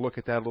 and we'll look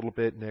at that a little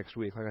bit next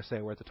week. Like I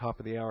say, we're at the top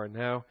of the hour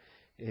now,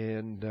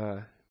 and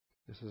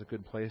this is a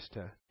good place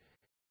to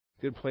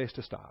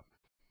stop.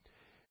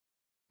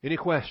 Any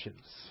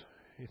questions?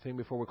 Anything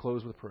before we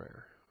close with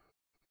prayer?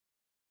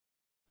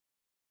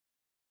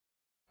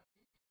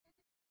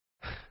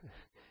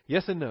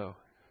 Yes and no.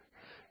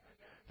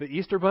 The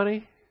Easter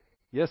Bunny?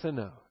 Yes and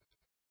no.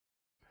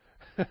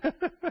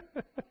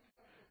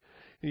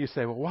 You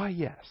say, well, why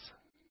yes?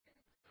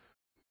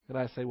 And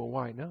I say, well,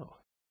 why no?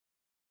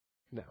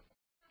 No.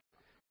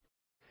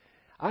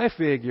 I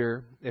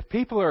figure if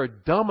people are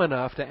dumb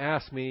enough to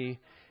ask me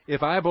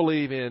if I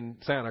believe in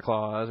Santa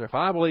Claus, or if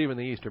I believe in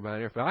the Easter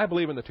Bunny, or if I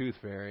believe in the Tooth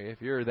Fairy, if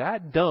you're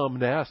that dumb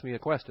to ask me a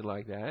question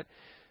like that,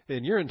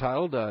 then you're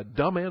entitled to a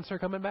dumb answer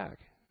coming back.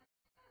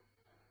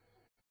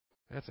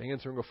 That's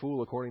answering a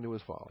fool according to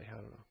his folly. I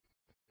don't know.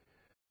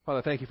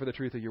 Father, thank you for the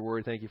truth of your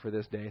word. Thank you for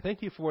this day.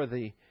 Thank you for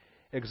the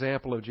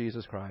example of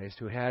Jesus Christ,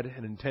 who had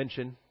an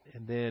intention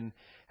and then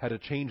had to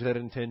change that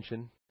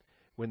intention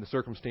when the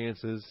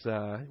circumstances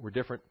were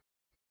different.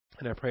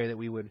 And I pray that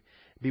we would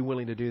be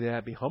willing to do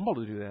that, be humble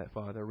to do that,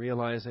 Father,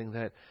 realizing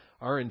that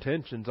our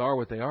intentions are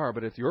what they are,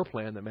 but it's your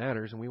plan that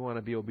matters, and we want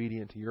to be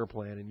obedient to your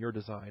plan and your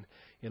design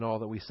in all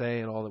that we say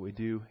and all that we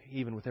do,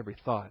 even with every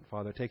thought.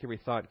 Father, take every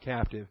thought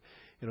captive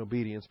in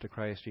obedience to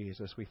Christ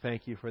Jesus. We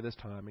thank you for this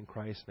time in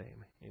Christ's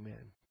name.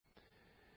 Amen.